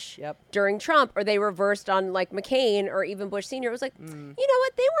Bush during Trump, or they reversed on McCain or even Bush Sr. It was like, you know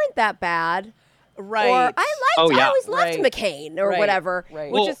what, they weren't that bad. Right. Or I always loved McCain or whatever,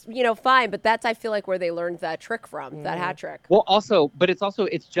 which is, fine. But that's, I feel like, where they learned that trick from, that hat trick. Well,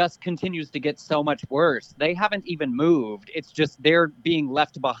 it just continues to get so much worse. They haven't even moved. It's just they're being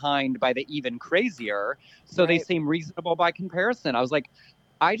left behind by the even crazier. So they seem reasonable by comparison. I was like,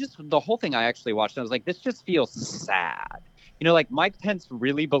 the whole thing I actually watched, I was like, this just feels sad. Mike Pence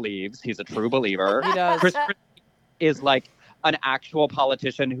really believes he's a true believer. He does. Chris is an actual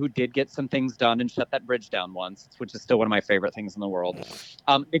politician who did get some things done and shut that bridge down once, which is still one of my favorite things in the world.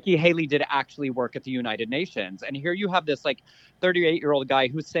 Nikki Haley did actually work at the United Nations. And here you have this 38-year-old guy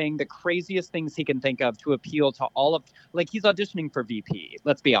who's saying the craziest things he can think of to appeal to all of, he's auditioning for VP.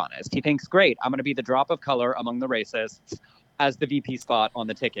 Let's be honest. He thinks, great, I'm going to be the drop of color among the racists as the VP spot on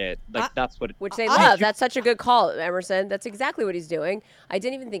the ticket. That's what... Which they love. That's such a good call, Emerson. That's exactly what he's doing. I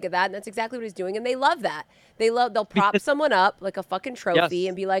didn't even think of that, and that's exactly what he's doing, and they love that. They'll prop someone up like a fucking trophy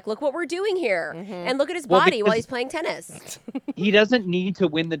and be like, look what we're doing here. And look at his body while he's playing tennis. He doesn't need to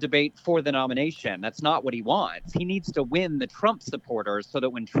win the debate for the nomination. That's not what he wants. He needs to win the Trump supporters so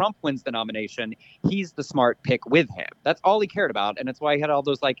that when Trump wins the nomination, he's the smart pick with him. That's all he cared about, and that's why he had all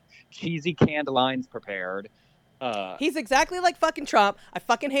those cheesy canned lines prepared. He's exactly like fucking Trump. I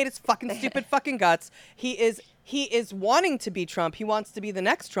fucking hate his fucking stupid fucking guts. He is wanting to be Trump. He wants to be the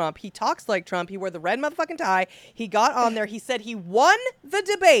next Trump. He talks like Trump. He wore the red motherfucking tie. He got on there. He said he won the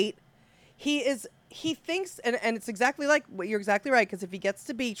debate. He is he thinks, and it's exactly like what you're exactly right, because if he gets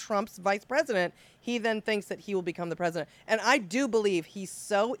to be Trump's vice president, he then thinks that he will become the president. And I do believe he's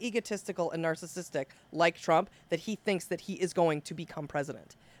so egotistical and narcissistic, like Trump, that he thinks that he is going to become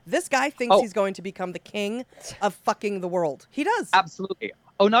president. This guy thinks he's going to become the king of fucking the world. He does. Absolutely.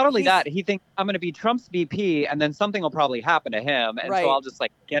 Oh, not only that, he thinks I'm going to be Trump's VP, and then something will probably happen to him, and so I'll just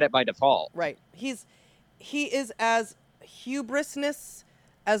like get it by default. Right. He is as hubrisness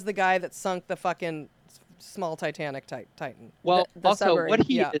as the guy that sunk the fucking small Titanic Titan. Well, the also submarine. what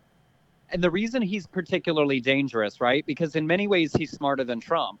he is, and the reason he's particularly dangerous, right? Because in many ways he's smarter than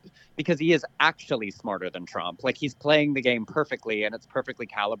Trump, because he is actually smarter than Trump. Like he's playing the game perfectly, and it's perfectly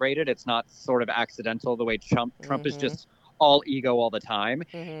calibrated. It's not sort of accidental the way Trump is just all ego all the time.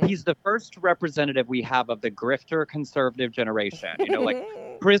 He's the first representative we have of the grifter conservative generation. You know, like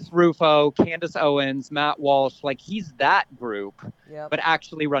Chris Rufo, Candace Owens, Matt Walsh. Like he's that group, but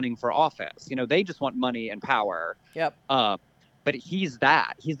actually running for office. You know, they just want money and power. But he's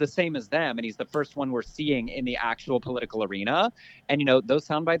that. He's the same as them, and he's the first one we're seeing in the actual political arena. And, you know, those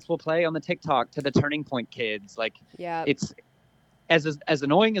sound bites will play on the TikTok to the Turning Point kids. Like, it's as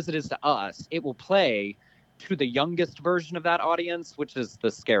annoying as it is to us, it will play to the youngest version of that audience, which is the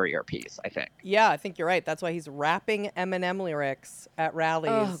scarier piece, I think. Yeah, I think you're right. That's why he's rapping Eminem lyrics at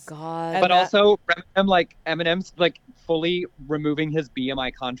rallies. Oh, God. And but also, Eminem's like fully removing his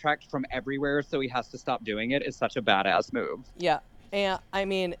BMI contract from everywhere, so he has to stop doing it, is such a badass move. Yeah. And I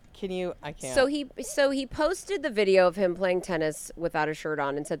mean, I can't. So he posted the video of him playing tennis without a shirt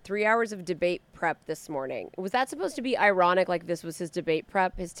on and said 3 hours of debate prep this morning. Was that supposed to be ironic? Like this was his debate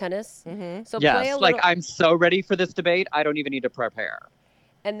prep, his tennis? Mm-hmm. So yes, play a little... like I'm so ready for this debate. I don't even need to prepare.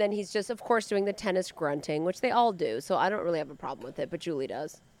 And then he's just, of course, doing the tennis grunting, which they all do. So I don't really have a problem with it, but Julie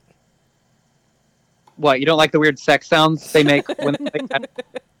does. What, you don't like the weird sex sounds they make when they play tennis?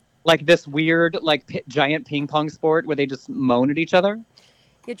 Like this weird, like giant ping pong sport where they just moan at each other?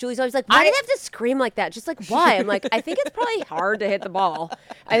 Yeah, Julie's always like, why do they have to scream like that? Just like, why? I'm like, I think it's probably hard to hit the ball.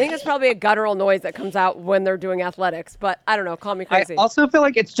 I think it's probably a guttural noise that comes out when they're doing athletics. But I don't know, call me crazy. I also feel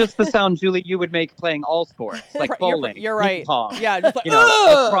like it's just the sound, Julie, you would make playing all sports, like bowling. You're right. Ping pong, yeah, just like,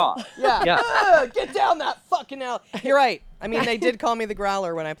 lacrosse. Get down that fucking alley. You're right. I mean, they did call me the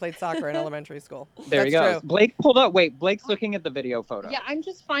growler when I played soccer in elementary school. There you go. True. Blake pulled up. Wait, Blake's looking at the video photo. Yeah, I'm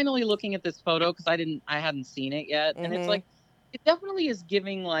just finally looking at this photo because I hadn't seen it yet, and it's like, it definitely is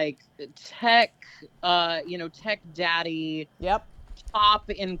giving like tech, tech daddy. Yep. Top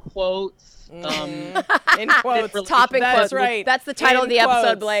in quotes. In quotes. Top in quotes. That's right. That's the title of the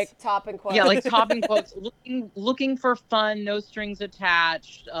episode, Blake. Top in quotes. Yeah, like top in quotes. Looking for fun, no strings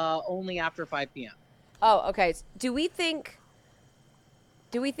attached, only after 5 p.m. Oh, okay. Do we think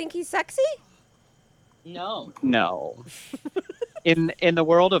he's sexy? No. In the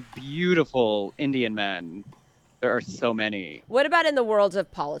world of beautiful Indian men, there are so many. What about in the world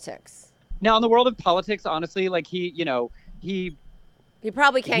of politics? Now, in the world of politics, honestly, like he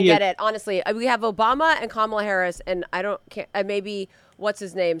probably can't get it. Honestly, we have Obama and Kamala Harris, and maybe what's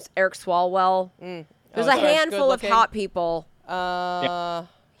his name, Eric Swalwell. There's a handful of hot people.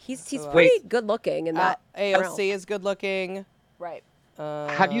 He's pretty good looking in that. AOC is good looking. Right.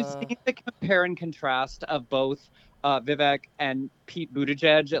 Have you seen the compare and contrast of both Vivek and Pete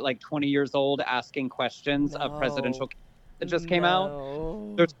Buttigieg at like 20 years old asking questions of presidential that just came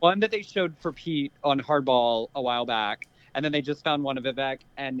out? There's one that they showed for Pete on Hardball a while back, and then they just found one of Vivek,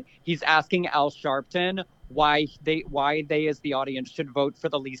 and he's asking Al Sharpton why they as the audience should vote for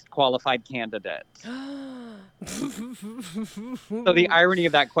the least qualified candidate. So the irony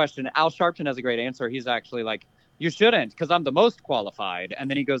of that question, Al Sharpton has a great answer. He's actually like, you shouldn't, because I'm the most qualified. And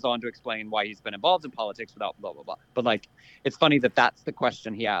then he goes on to explain why he's been involved in politics without blah, blah, blah. But like, it's funny that that's the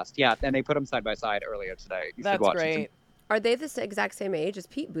question he asked. Yeah, and they put them side by side earlier today. You that's should watch great. it. Are they the exact same age? Is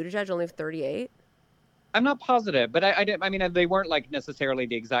Pete Buttigieg only 38? I'm not positive, but I mean, they weren't like necessarily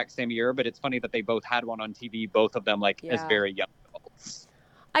the exact same year, but it's funny that they both had one on TV, both of them like as very young adults.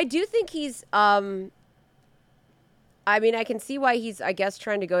 I do think he's, I mean, I can see why he's, I guess,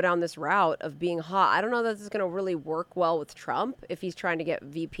 trying to go down this route of being hot. I don't know that this is going to really work well with Trump if he's trying to get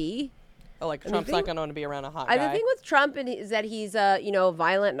VP. Oh, like Trump's not going to be around a hot guy. The thing with Trump is that he's a,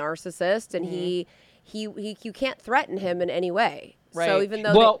 violent narcissist, and you can't threaten him in any way. Right. So even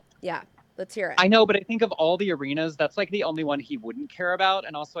though, let's hear it. I know, but I think of all the arenas, that's like the only one he wouldn't care about.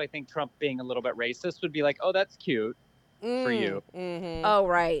 And also I think Trump being a little bit racist would be like, oh, that's cute for you. Mm-hmm. Oh,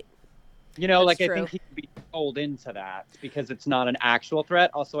 right. That's true. I think he could be sold into that because it's not an actual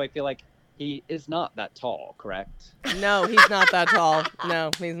threat. Also, I feel like he is not that tall, correct? No, he's not that tall. No,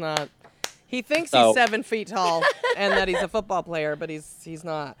 he's not. He thinks he's 7 feet tall and that he's a football player, but he's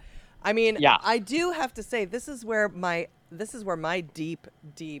not. I mean, Yeah. I do have to say this is where my deep,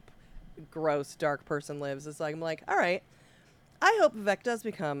 gross, dark person lives. It's like I'm like, all right, I hope Vivek does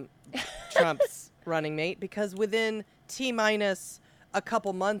become Trump's running mate, because within T-minus a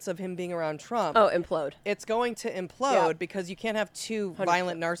couple months of him being around Trump, implode. It's going to implode because you can't have two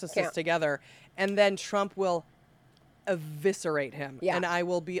violent narcissists together, and then Trump will eviscerate him, and I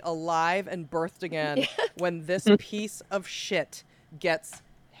will be alive and birthed again when this piece of shit gets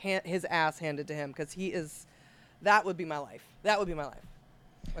his ass handed to him, because that would be my life. That would be my life.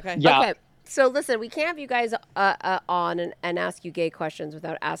 Okay? Yeah. Okay. So listen, we can't have you guys on and ask you gay questions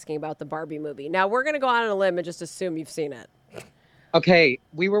without asking about the Barbie movie. Now, we're going to go out on a limb and just assume you've seen it. Okay,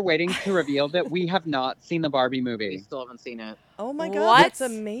 we were waiting to reveal that we have not seen the Barbie movie. We still haven't seen it. Oh my God, What? that's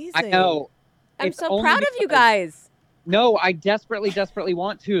amazing. I know. I'm It's so only proud of you because- guys. No, I desperately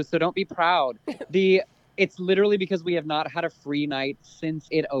want to, so don't be proud. It's literally because we have not had a free night since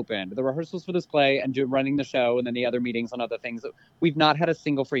it opened. The rehearsals for this play and running the show and then the other meetings on other things. We've not had a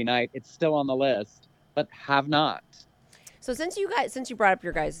single free night. It's still on the list, but have not. So since you brought up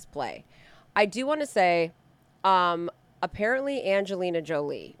your guys' play, I do want to say, apparently Angelina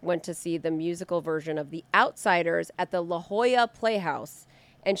Jolie went to see the musical version of The Outsiders at the La Jolla Playhouse,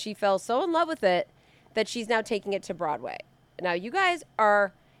 and she fell so in love with it that she's now taking it to Broadway. Now, you guys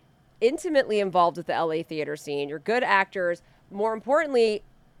are intimately involved with the LA theater scene. You're good actors. More importantly,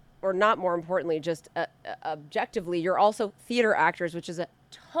 or not more importantly, just objectively, you're also theater actors, which is a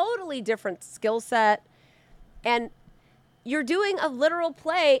totally different skill set. And you're doing a literal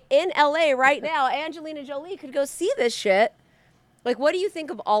play in LA right now. Angelina Jolie could go see this shit. Like, what do you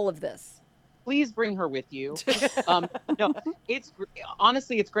think of all of this? Please bring her with you. No,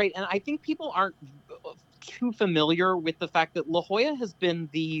 honestly, it's great. And I think people aren't too familiar with the fact that La Jolla has been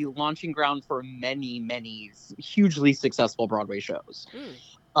the launching ground for many hugely successful Broadway shows.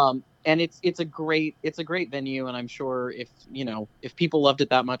 And it's a great venue, and I'm sure if people loved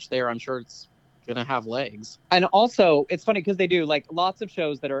it that much there, I'm sure it's gonna have legs. And also, it's funny because they do like lots of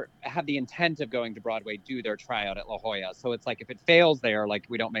shows that have the intent of going to Broadway do their tryout at La Jolla. So it's like if it fails there, like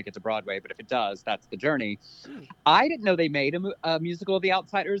we don't make it to Broadway, but if it does, that's the journey. I didn't know they made a musical of The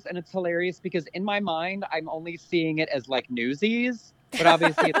Outsiders, and it's hilarious because in my mind, I'm only seeing it as like Newsies, but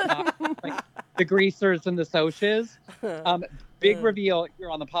obviously it's not like the Greasers and the Socs. Big reveal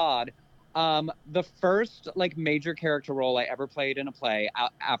here on the pod. The first like major character role I ever played in a play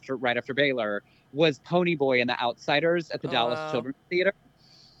right after Baylor was Pony Boy in The Outsiders at the Dallas Children's Theater.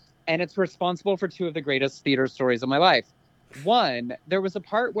 And it's responsible for two of the greatest theater stories of my life. One, there was a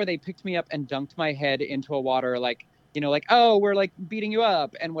part where they picked me up and dunked my head into a water, like, oh, we're like beating you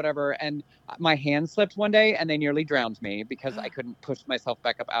up and whatever. And my hand slipped one day and they nearly drowned me because I couldn't push myself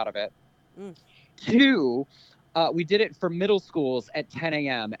back up out of it. Two, we did it for middle schools at 10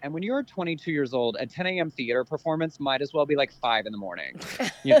 a.m. And when you're 22 years old, a 10 a.m. theater performance might as well be like 5 in the morning.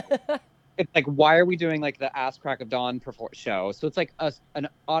 It's like, why are we doing like the ass crack of dawn show? So it's like an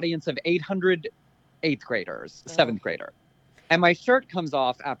audience of 800 eighth graders, seventh grader. And my shirt comes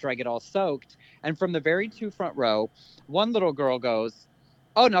off after I get all soaked. And from the very front row, one little girl goes,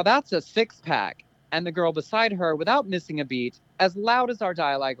 "Oh, now that's a 6-pack." And the girl beside her, without missing a beat, as loud as our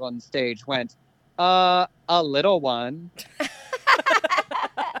dialogue on stage, went, "A little one."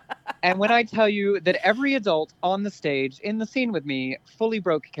 And when I tell you that every adult on the stage in the scene with me fully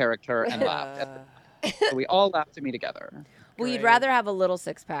broke character and laughed. So we all laughed at me together. Well, you'd rather have a little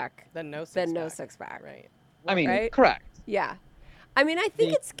 6-pack than no 6-pack. Right. I mean, right? Correct. Yeah. I mean, I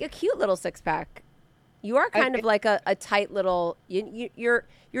think it's a cute little 6-pack. You are kind of like a tight little. You're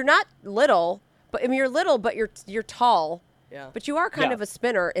not little, but I mean you're little, but you're tall. Yeah. But you are kind of a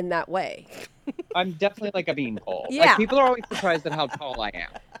spinner in that way. I'm definitely like a beanpole. Yeah. Like, people are always surprised at how tall I am.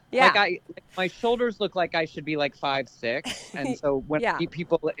 Yeah. Like my shoulders look like I should be like 5'6", and so when I meet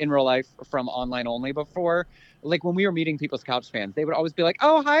people in real life from online only before, like when we were meeting people's couch fans, they would always be like,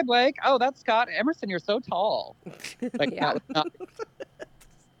 "Oh, hi Blake. Oh, that's Scott. Emerson, you're so tall." Like that was not.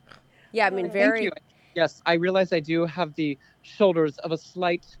 Yeah, I mean, very. Thank you. Yes, I realize I do have the shoulders of a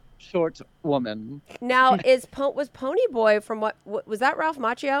slight short woman. Now, was Pony Boy from what was that Ralph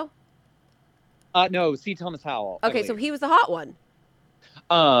Macchio? No, C. Thomas Howell. Okay, so he was the hot one.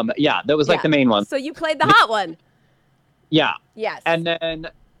 Yeah, that was like the main one. So you played the hot one. Yeah. Yes. And then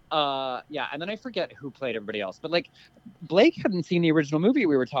and then I forget who played everybody else. But like Blake hadn't seen the original movie,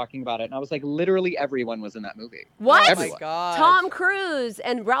 we were talking about it, and I was like, literally everyone was in that movie. What? Everyone. Oh my God. Tom Cruise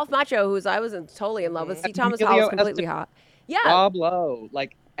and Ralph Macchio, I was totally in love with. C. Thomas Howell was completely hot. Yeah. Rob Lowe,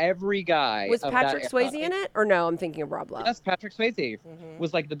 like every guy. Was of Patrick that era, Swayze in it? Or no, I'm thinking of Rob Lowe. Yes, Patrick Swayze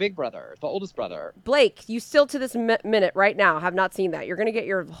was like the big brother, the oldest brother. Blake, you still to this minute right now have not seen that. You're going to get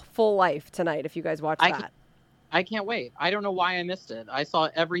your full life tonight if you guys watch that. I can't wait. I don't know why I missed it. I saw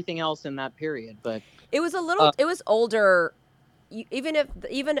everything else in that period, but it was a little. It was older. Even at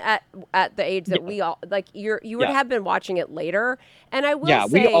the age that we all like, you would have been watching it later. And I will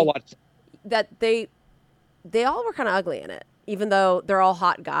say, we all watched that they all were kind of ugly in it, even though they're all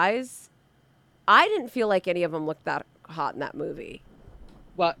hot guys. I didn't feel like any of them looked that hot in that movie.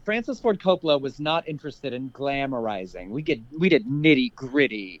 Well, Francis Ford Coppola was not interested in glamorizing. We did nitty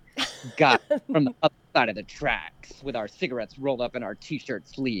gritty, got from the other side of the tracks with our cigarettes rolled up in our t-shirt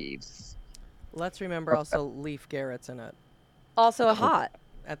sleeves. Let's remember also Leif Garrett's in it. Also hot.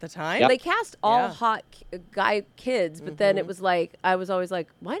 At the time? Yep. They cast all hot guy kids, but then it was like, I was always like,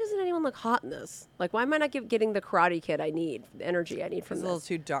 why doesn't anyone look hot in this? Like, why am I not getting the Karate Kid I need, the energy I need from this? It's a little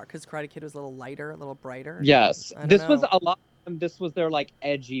too dark because Karate Kid was a little lighter, a little brighter. This was a lot. This was their like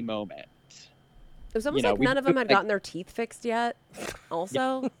edgy moment. It was almost like none of them had gotten their teeth fixed yet.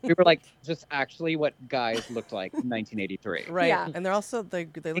 Also, we were like just actually what guys looked like in 1983. Right. Yeah. And they're also they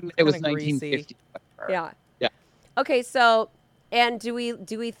look kind of greasy. It was 1950. Yeah. Yeah. Okay, so and do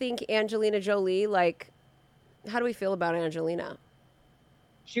we think Angelina Jolie, like, how do we feel about Angelina?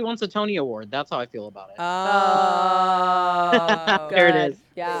 She wants a Tony Award. That's how I feel about it. Oh, there it is.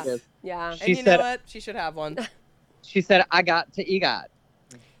 Yeah. There it is. Yeah. And you know what? She should have one. She said, "I got to EGOT."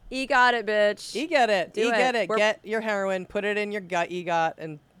 EGOT it, bitch. EGOT it. EGOT it. Get your heroin, put it in your gut EGOT,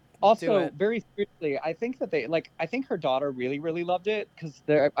 and also do it. Very seriously, I think that I think her daughter really, really loved it because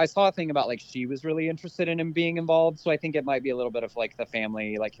I saw a thing about like she was really interested in him being involved. So I think it might be a little bit of like the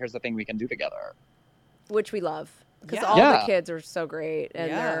family, like here's the thing we can do together, which we love because Yeah. all Yeah. the kids are so great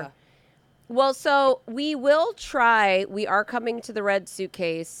and they're well. So we will try. We are coming to the Red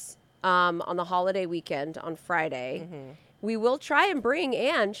Suitcase on the holiday weekend on Friday. Mm-hmm. We will try and bring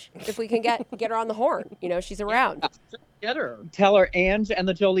Ange if we can get her on the horn. You know, she's around. Get her. Tell her Ange and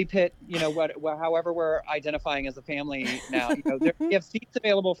the Jolie Pit, you know, however we're identifying as a family now, you know, we have seats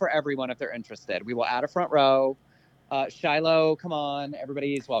available for everyone if they're interested. We will add a front row. Shiloh, come on,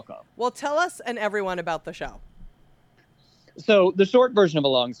 everybody's welcome. Well, tell us and everyone about the show. So the short version of a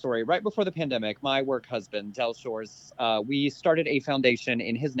long story, right before the pandemic, my work husband, Del Shores, we started a foundation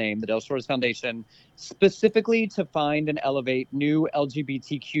in his name, the Del Shores Foundation, specifically to find and elevate new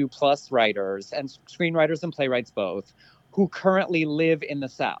LGBTQ plus writers and screenwriters and playwrights both who currently live in the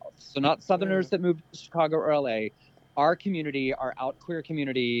South. So not Southerners that moved to Chicago or LA, our community, our out queer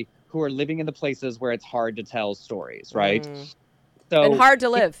community who are living in the places where it's hard to tell stories, right? So And hard to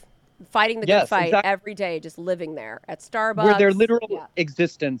live. Fighting the good fight exactly. every day, just living there at Starbucks. Where their literal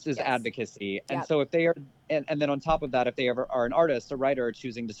existence is Yes. advocacy. And Yep. so if they are, and then on top of that, if they ever are an artist, a writer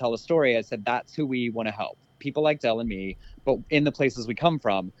choosing to tell a story, I said, that's who we want to help. People like Del and me, but in the places we come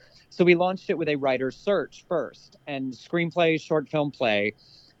from. So we launched it with a writer's search first and screenplay, short film play.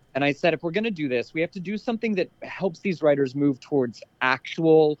 And I said, if we're going to do this, we have to do something that helps these writers move towards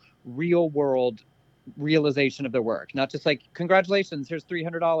actual real world realization of their work, not just like, congratulations, here's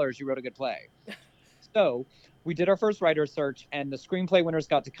 $300, you wrote a good play. So we did our first writer search, and the screenplay winners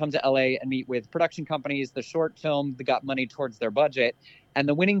got to come to LA and meet with production companies. The short film that got money towards their budget, and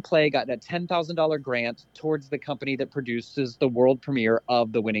the winning play got a $10,000 grant towards the company that produces the world premiere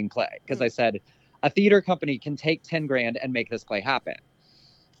of the winning play. Because I said, a theater company can take 10 grand and make this play happen.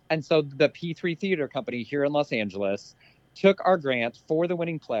 And so the P3 Theater Company here in Los Angeles took our grant for the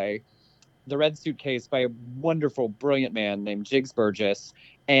winning play, The Red Suitcase, by a wonderful, brilliant man named Jiggs Burgess.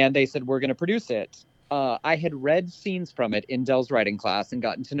 And they said, we're going to produce it. I had read scenes from it in Del's writing class and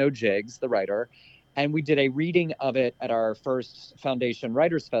gotten to know Jiggs, the writer. And we did a reading of it at our first Foundation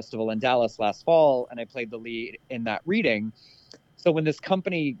Writers Festival in Dallas last fall. And I played the lead in that reading. So when this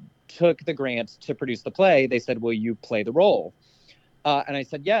company took the grant to produce the play, they said, will you play the role? And I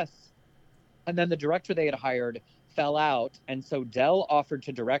said, yes. And then the director they had hired fell out. And so Del offered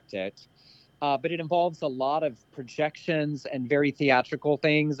to direct it. But it involves a lot of projections and very theatrical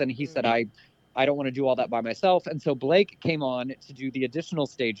things. And he said, I don't want to do all that by myself. And so Blake came on to do the additional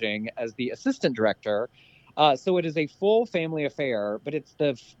staging as the assistant director. So it is a full family affair, but it's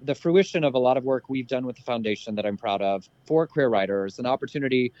the fruition of a lot of work we've done with the foundation that I'm proud of for queer writers, an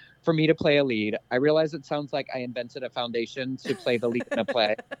opportunity for me to play a lead. I realize it sounds like I invented a foundation to play the lead in a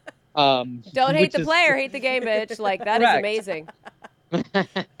play. Don't hate the player, hate the game, bitch. Like, that is amazing.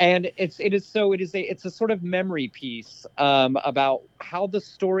 And it's a sort of memory piece about how the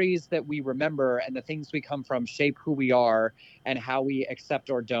stories that we remember and the things we come from shape who we are and how we accept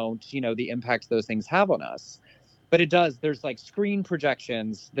or don't, you know, the impact those things have on us. But it does. There's like screen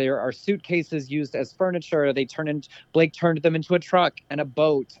projections. There are suitcases used as furniture. Blake turned them into a truck and a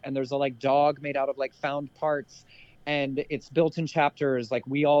boat. And there's a like dog made out of like found parts. And it's built in chapters. Like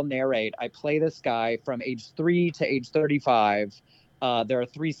we all narrate. I play this guy from age 3 to age 35. There are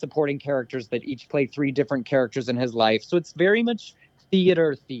 3 supporting characters that each play 3 different characters in his life. So it's very much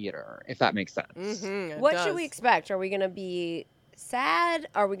theater, if that makes sense. Mm-hmm, what should we expect? Are we going to be sad?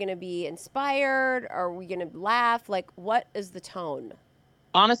 Are we going to be inspired? Are we going to laugh? Like, what is the tone?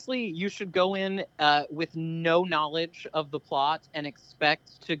 Honestly, you should go in with no knowledge of the plot and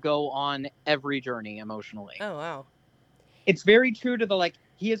expect to go on every journey emotionally. Oh, wow. It's very true to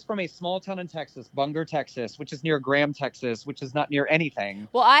he is from a small town in Texas, Bunger, Texas, which is near Graham, Texas, which is not near anything.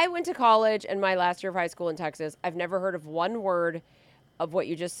 Well, I went to college in my last year of high school in Texas. I've never heard of one word of what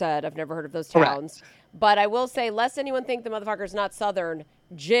you just said. I've never heard of those towns. Correct. But I will say, lest anyone think the motherfucker's not Southern,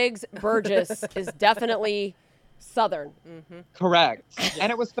 Jigs Burgess is definitely Southern. Mm-hmm. Correct.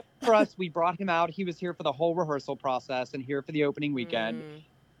 And it was fun for us. We brought him out. He was here for the whole rehearsal process and here for the opening weekend.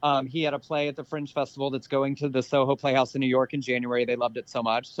 He had a play at the Fringe Festival that's going to the Soho Playhouse in New York in January. They loved it so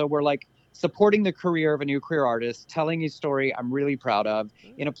much. So we're like supporting the career of a new queer artist, telling a story I'm really proud of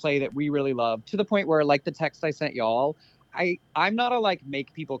in a play that we really love, to the point where, like the text I sent y'all, I'm not a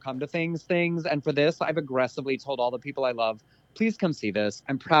make people come to things. And for this, I've aggressively told all the people I love, please come see this.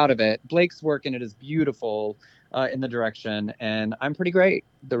 I'm proud of it. Blake's work in it is beautiful in the direction, and I'm pretty great,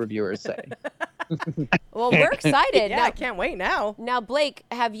 the reviewers say. Well, we're excited. Yeah, I can't wait now. Now, Blake,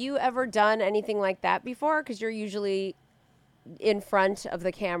 have you ever done anything like that before? Because you're usually in front of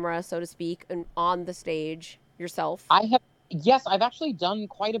the camera, so to speak, and on the stage yourself. Yes, I've actually done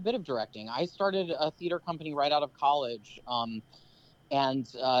quite a bit of directing. I started a theater company right out of college, and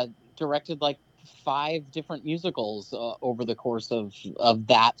directed 5 different musicals over the course of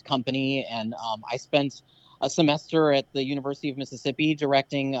that company. And I spent a semester at the University of Mississippi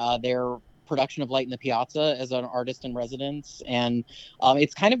directing their production of Light in the Piazza as an artist in residence. And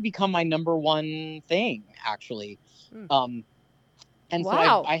it's kind of become my number one thing, actually. And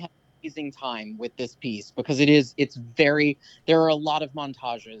wow. So I had amazing time with this piece because there are a lot of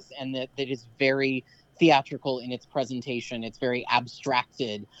montages, and that is very theatrical in its presentation. It's very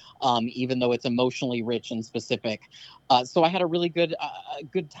abstracted, even though it's emotionally rich and specific. So I had a really good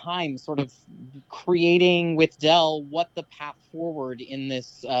time sort of creating with Del what the path forward in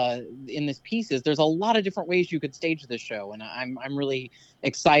this piece is. There's a lot of different ways you could stage this show, and I'm really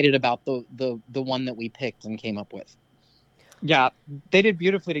excited about the one that we picked and came up with. Yeah, they did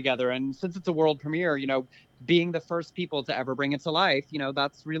beautifully together. And since it's a world premiere, being the first people to ever bring it to life,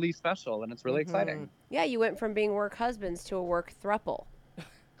 that's really special and it's really exciting. Yeah, you went from being work husbands to a work thruple.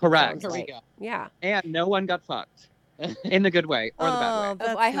 Correct. Here we go. Yeah. And no one got fucked in the good way or the bad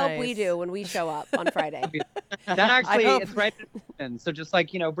way. I hope we do when we show up on Friday. That actually is right. So just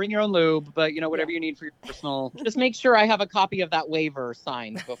bring your own lube, but whatever you need for your personal. Just make sure I have a copy of that waiver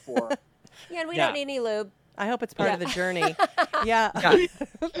signed before. Yeah, and we don't need any lube. I hope it's part of the journey. Yeah.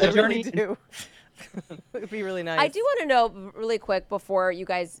 The journey. Do. It'd be really nice. I do want to know really quick before we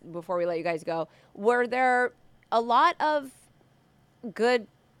let you guys go, were there a lot of good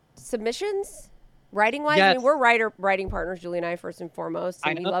submissions writing wise? Yes. I mean, we're writing partners, Julie and I, first and foremost,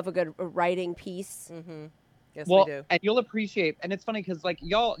 and we love a good writing piece. Mm-hmm. Yes, well, we do. And you'll appreciate, and it's funny because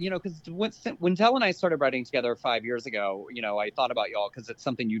y'all, because when Del and I started writing together 5 years ago, I thought about y'all because it's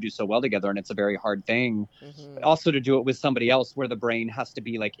something you do so well together, and it's a very hard thing. But also to do it with somebody else where the brain has to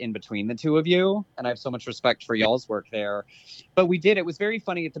be in between the two of you. And I have so much respect for y'all's work there. But we did. It was very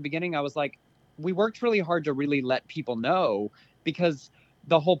funny at the beginning. I was we worked really hard to really let people know, because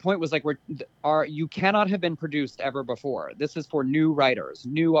the whole point was you cannot have been produced ever before. This is for new writers,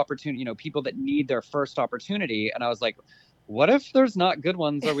 new opportunity, people that need their first opportunity. And I was what if there's not good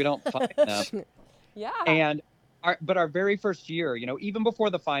ones or we don't find them? Yeah. And our very first year, even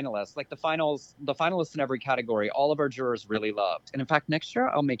before the finalists, the finalists in every category, all of our jurors really loved. And in fact, next year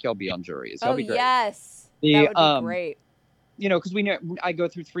I'll make y'all be on juries. That'll be great. Yes. That would be great. Because I go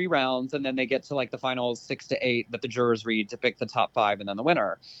through 3 rounds and then they get to the finals 6 to 8 that the jurors read to pick the top 5 and then the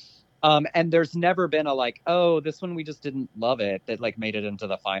winner. And there's never been a this one we just didn't love it that made it into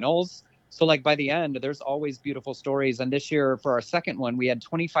the finals. So by the end, there's always beautiful stories. And this year for our second one, we had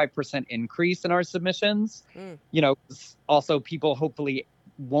 25% increase in our submissions. Also people hopefully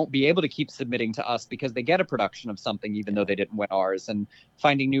won't be able to keep submitting to us because they get a production of something even though they didn't win ours, and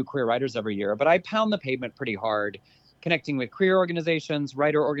finding new queer writers every year. But I pound the pavement pretty hard, connecting with queer organizations,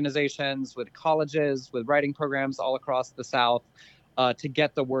 writer organizations, with colleges, with writing programs all across the South, to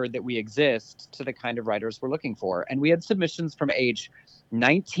get the word that we exist to the kind of writers we're looking for. And we had submissions from age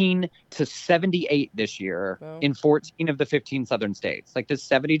 19 to 78 this year in 14 of the 15 southern states. Like this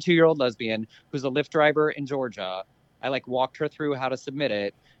 72-year-old lesbian who's a Lyft driver in Georgia, I like walked her through how to submit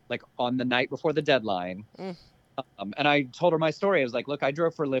it like on the night before the deadline. And I told her my story. I was like, look, I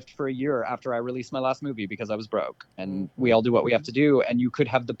drove for Lyft for a year after I released my last movie because I was broke. And we all do what we have to do. And you could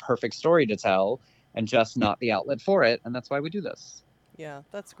have the perfect story to tell and just not the outlet for it. And that's why we do this. Yeah,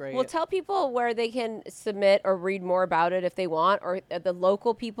 that's great. Well, tell people where they can submit or read more about it if they want, or the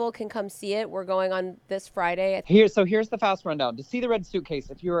local people can come see it. We're going on this Friday. Here's the fast rundown. To see The Red Suitcase,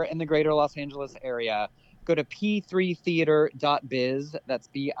 if you're in the greater Los Angeles area, go to p3theater.biz. That's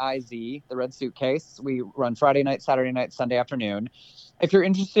B-I-Z, The Red Suitcase. We run Friday night, Saturday night, Sunday afternoon. If you're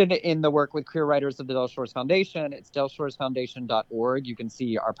interested in the work with queer writers of the Del Shores Foundation, it's delshoresfoundation.org. You can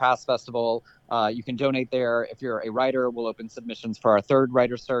see our past festival. You can donate there. If you're a writer, we'll open submissions for our third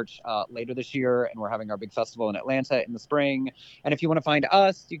writer search later this year, and we're having our big festival in Atlanta in the spring. And if you want to find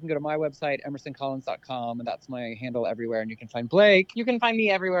us, you can go to my website, emersoncollins.com, and that's my handle everywhere. And you can find Blake. You can find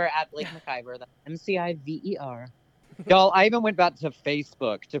me everywhere at Blake McIver. That's MCIVER. Y'all, I even went back to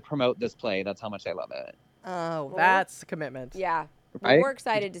Facebook to promote this play. That's how much I love it. Oh, that's a commitment. Yeah. Right? We're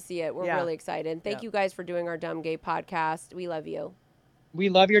excited to see it. We're really excited. Thank you guys for doing our Dumb Gay podcast. We love you. We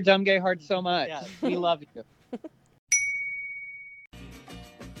love your dumb gay heart so much. Yeah, we love you.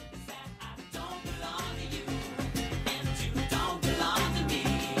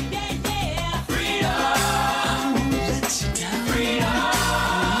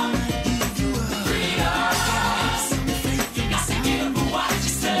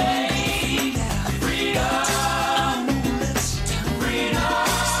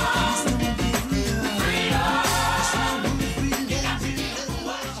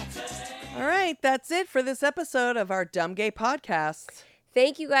 That's it for this episode of our Dumb Gay podcast.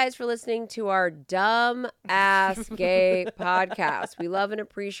 Thank you guys for listening to our dumb ass gay podcast. We love and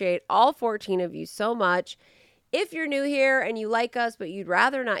appreciate all 14 of you so much. If you're new here and you like us, but you'd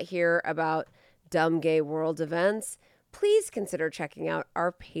rather not hear about dumb gay world events, please consider checking out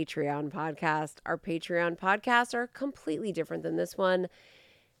our Patreon podcast. Our Patreon podcasts are completely different than this one.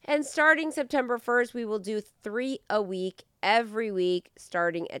 And starting September 1st, we will do 3 a week, every week,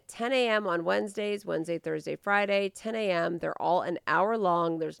 starting at 10 a.m. on Wednesdays, Wednesday, Thursday, Friday, 10 a.m. They're all an hour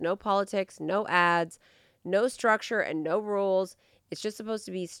long. There's no politics, no ads, no structure, and no rules. It's just supposed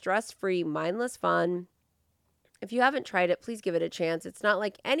to be stress-free, mindless fun. If you haven't tried it, please give it a chance. It's not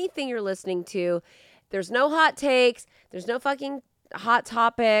like anything you're listening to. There's no hot takes. There's no fucking hot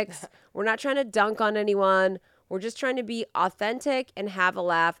topics. We're not trying to dunk on anyone. We're just trying to be authentic and have a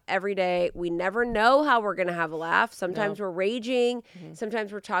laugh every day. We never know how we're going to have a laugh. Sometimes we're raging.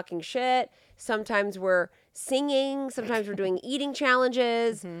 Sometimes we're talking shit. Sometimes we're singing. Sometimes we're doing eating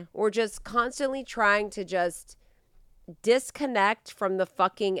challenges. We're just constantly trying to just disconnect from the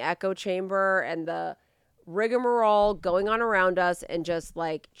fucking echo chamber and the rigmarole going on around us and just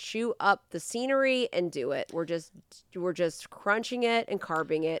like chew up the scenery and do it. We're just crunching it and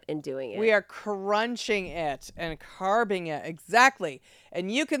carbing it and doing it. We are crunching it and carbing it. Exactly.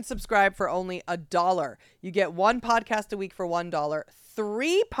 And you can subscribe for only $1. You get 1 podcast a week for $1,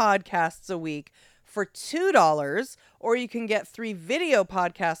 3 podcasts a week for $2, or you can get 3 video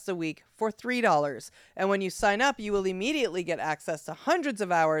podcasts a week for $3. And when you sign up, you will immediately get access to hundreds of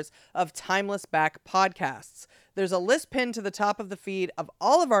hours of timeless back podcasts. There's a list pinned to the top of the feed of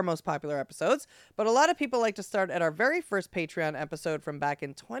all of our most popular episodes, but a lot of people like to start at our very first Patreon episode from back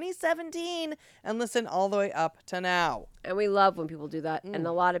in 2017 and listen all the way up to now. And we love when people do that. And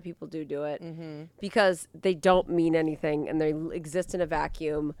a lot of people do it because they don't mean anything and they exist in a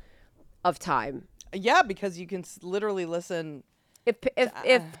vacuum of time. Yeah, because you can literally listen. If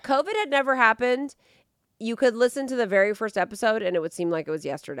COVID had never happened, you could listen to the very first episode and it would seem like it was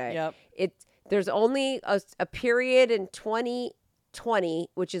yesterday. Yep. There's only a period in 2020,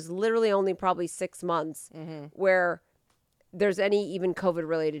 which is literally only probably 6 months, where there's any even COVID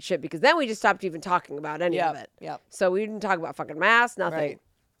related shit, because then we just stopped even talking about any of it. Yep. So we didn't talk about fucking masks, nothing. Right.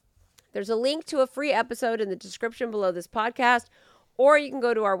 There's a link to a free episode in the description below this podcast. Or you can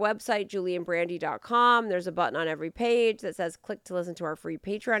go to our website, julieandbrandy.com. There's a button on every page that says click to listen to our free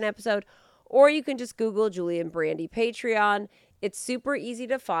Patreon episode. Or you can just Google Julie and Brandy Patreon. It's super easy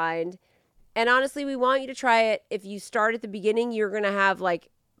to find. And honestly, we want you to try it. If you start at the beginning, you're going to have like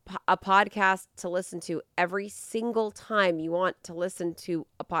a podcast to listen to every single time you want to listen to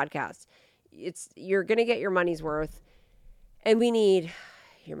a podcast. You're going to get your money's worth. And we need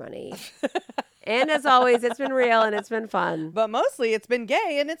your money. And as always, it's been real and it's been fun. But mostly it's been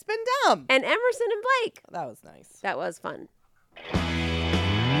gay and it's been dumb. And Emerson and Blake. That was nice. That was fun.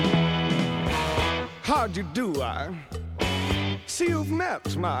 How'd you do? I see you've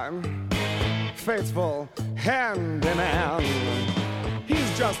met my faithful handyman.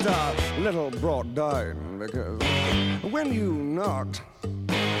 He's just a little brought down because when you knocked,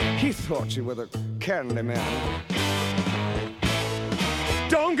 he thought you were the candy man.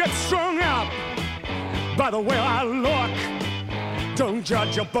 Don't get strung up by the way I look. Don't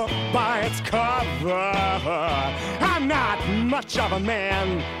judge a book by its cover. I'm not much of a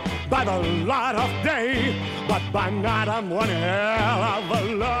man by the light of day, but by night I'm one hell of a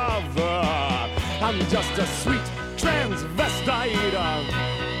lover. I'm just a sweet transvestite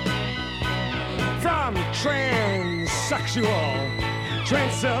from transsexual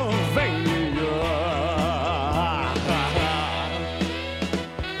Transylvania.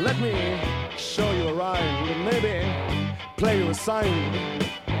 Let me show you around and maybe play you a sign.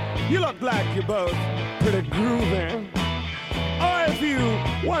 You look like you're both pretty groovy. Or if you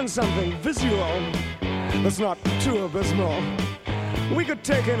want something visual that's not too abysmal, we could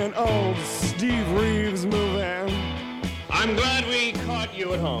take in an old Steve Reeves movie. I'm glad we caught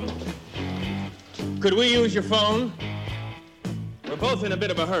you at home. Could we use your phone? We're both in a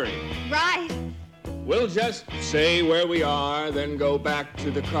bit of a hurry. Right. We'll just say where we are, then go back to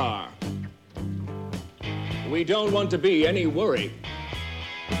the car. We don't want to be any worry.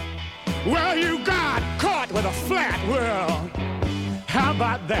 Well, you got caught with a flat world. How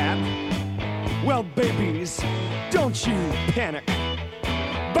about that? Well, babies, don't you panic.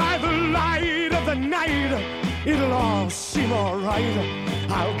 By the light of the night, it'll all seem all right.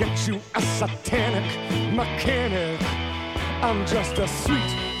 I'll get you a satanic mechanic. I'm just a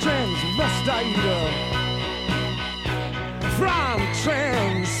sweet transvestite from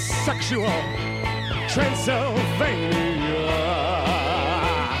transsexual Transylvania.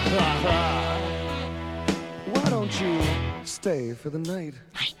 Why don't you stay for the night?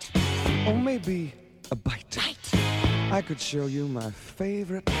 Or maybe a bite. I could show you my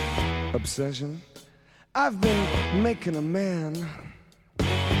favorite obsession. I've been making a man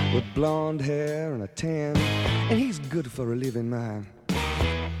with blonde hair and a tan, and he's good for relieving my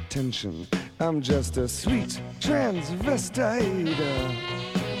tension. I'm just a sweet transvestite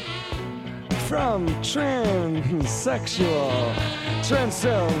from transsexual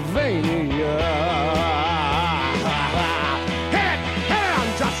Transylvania. Hey,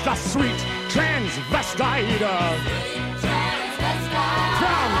 I'm just a sweet transvestite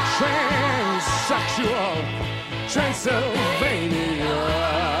from transsexual Transylvania.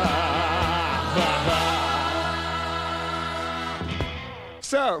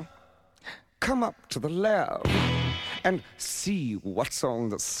 So, come up to the lab and see what's on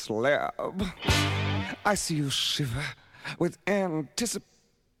the slab. I see you shiver with anticipation.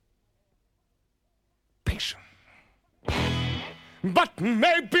 But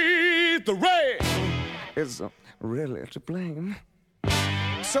maybe the rain is really to blame.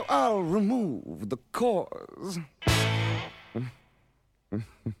 So I'll remove the cause.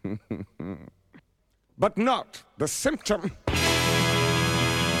 But not the symptom.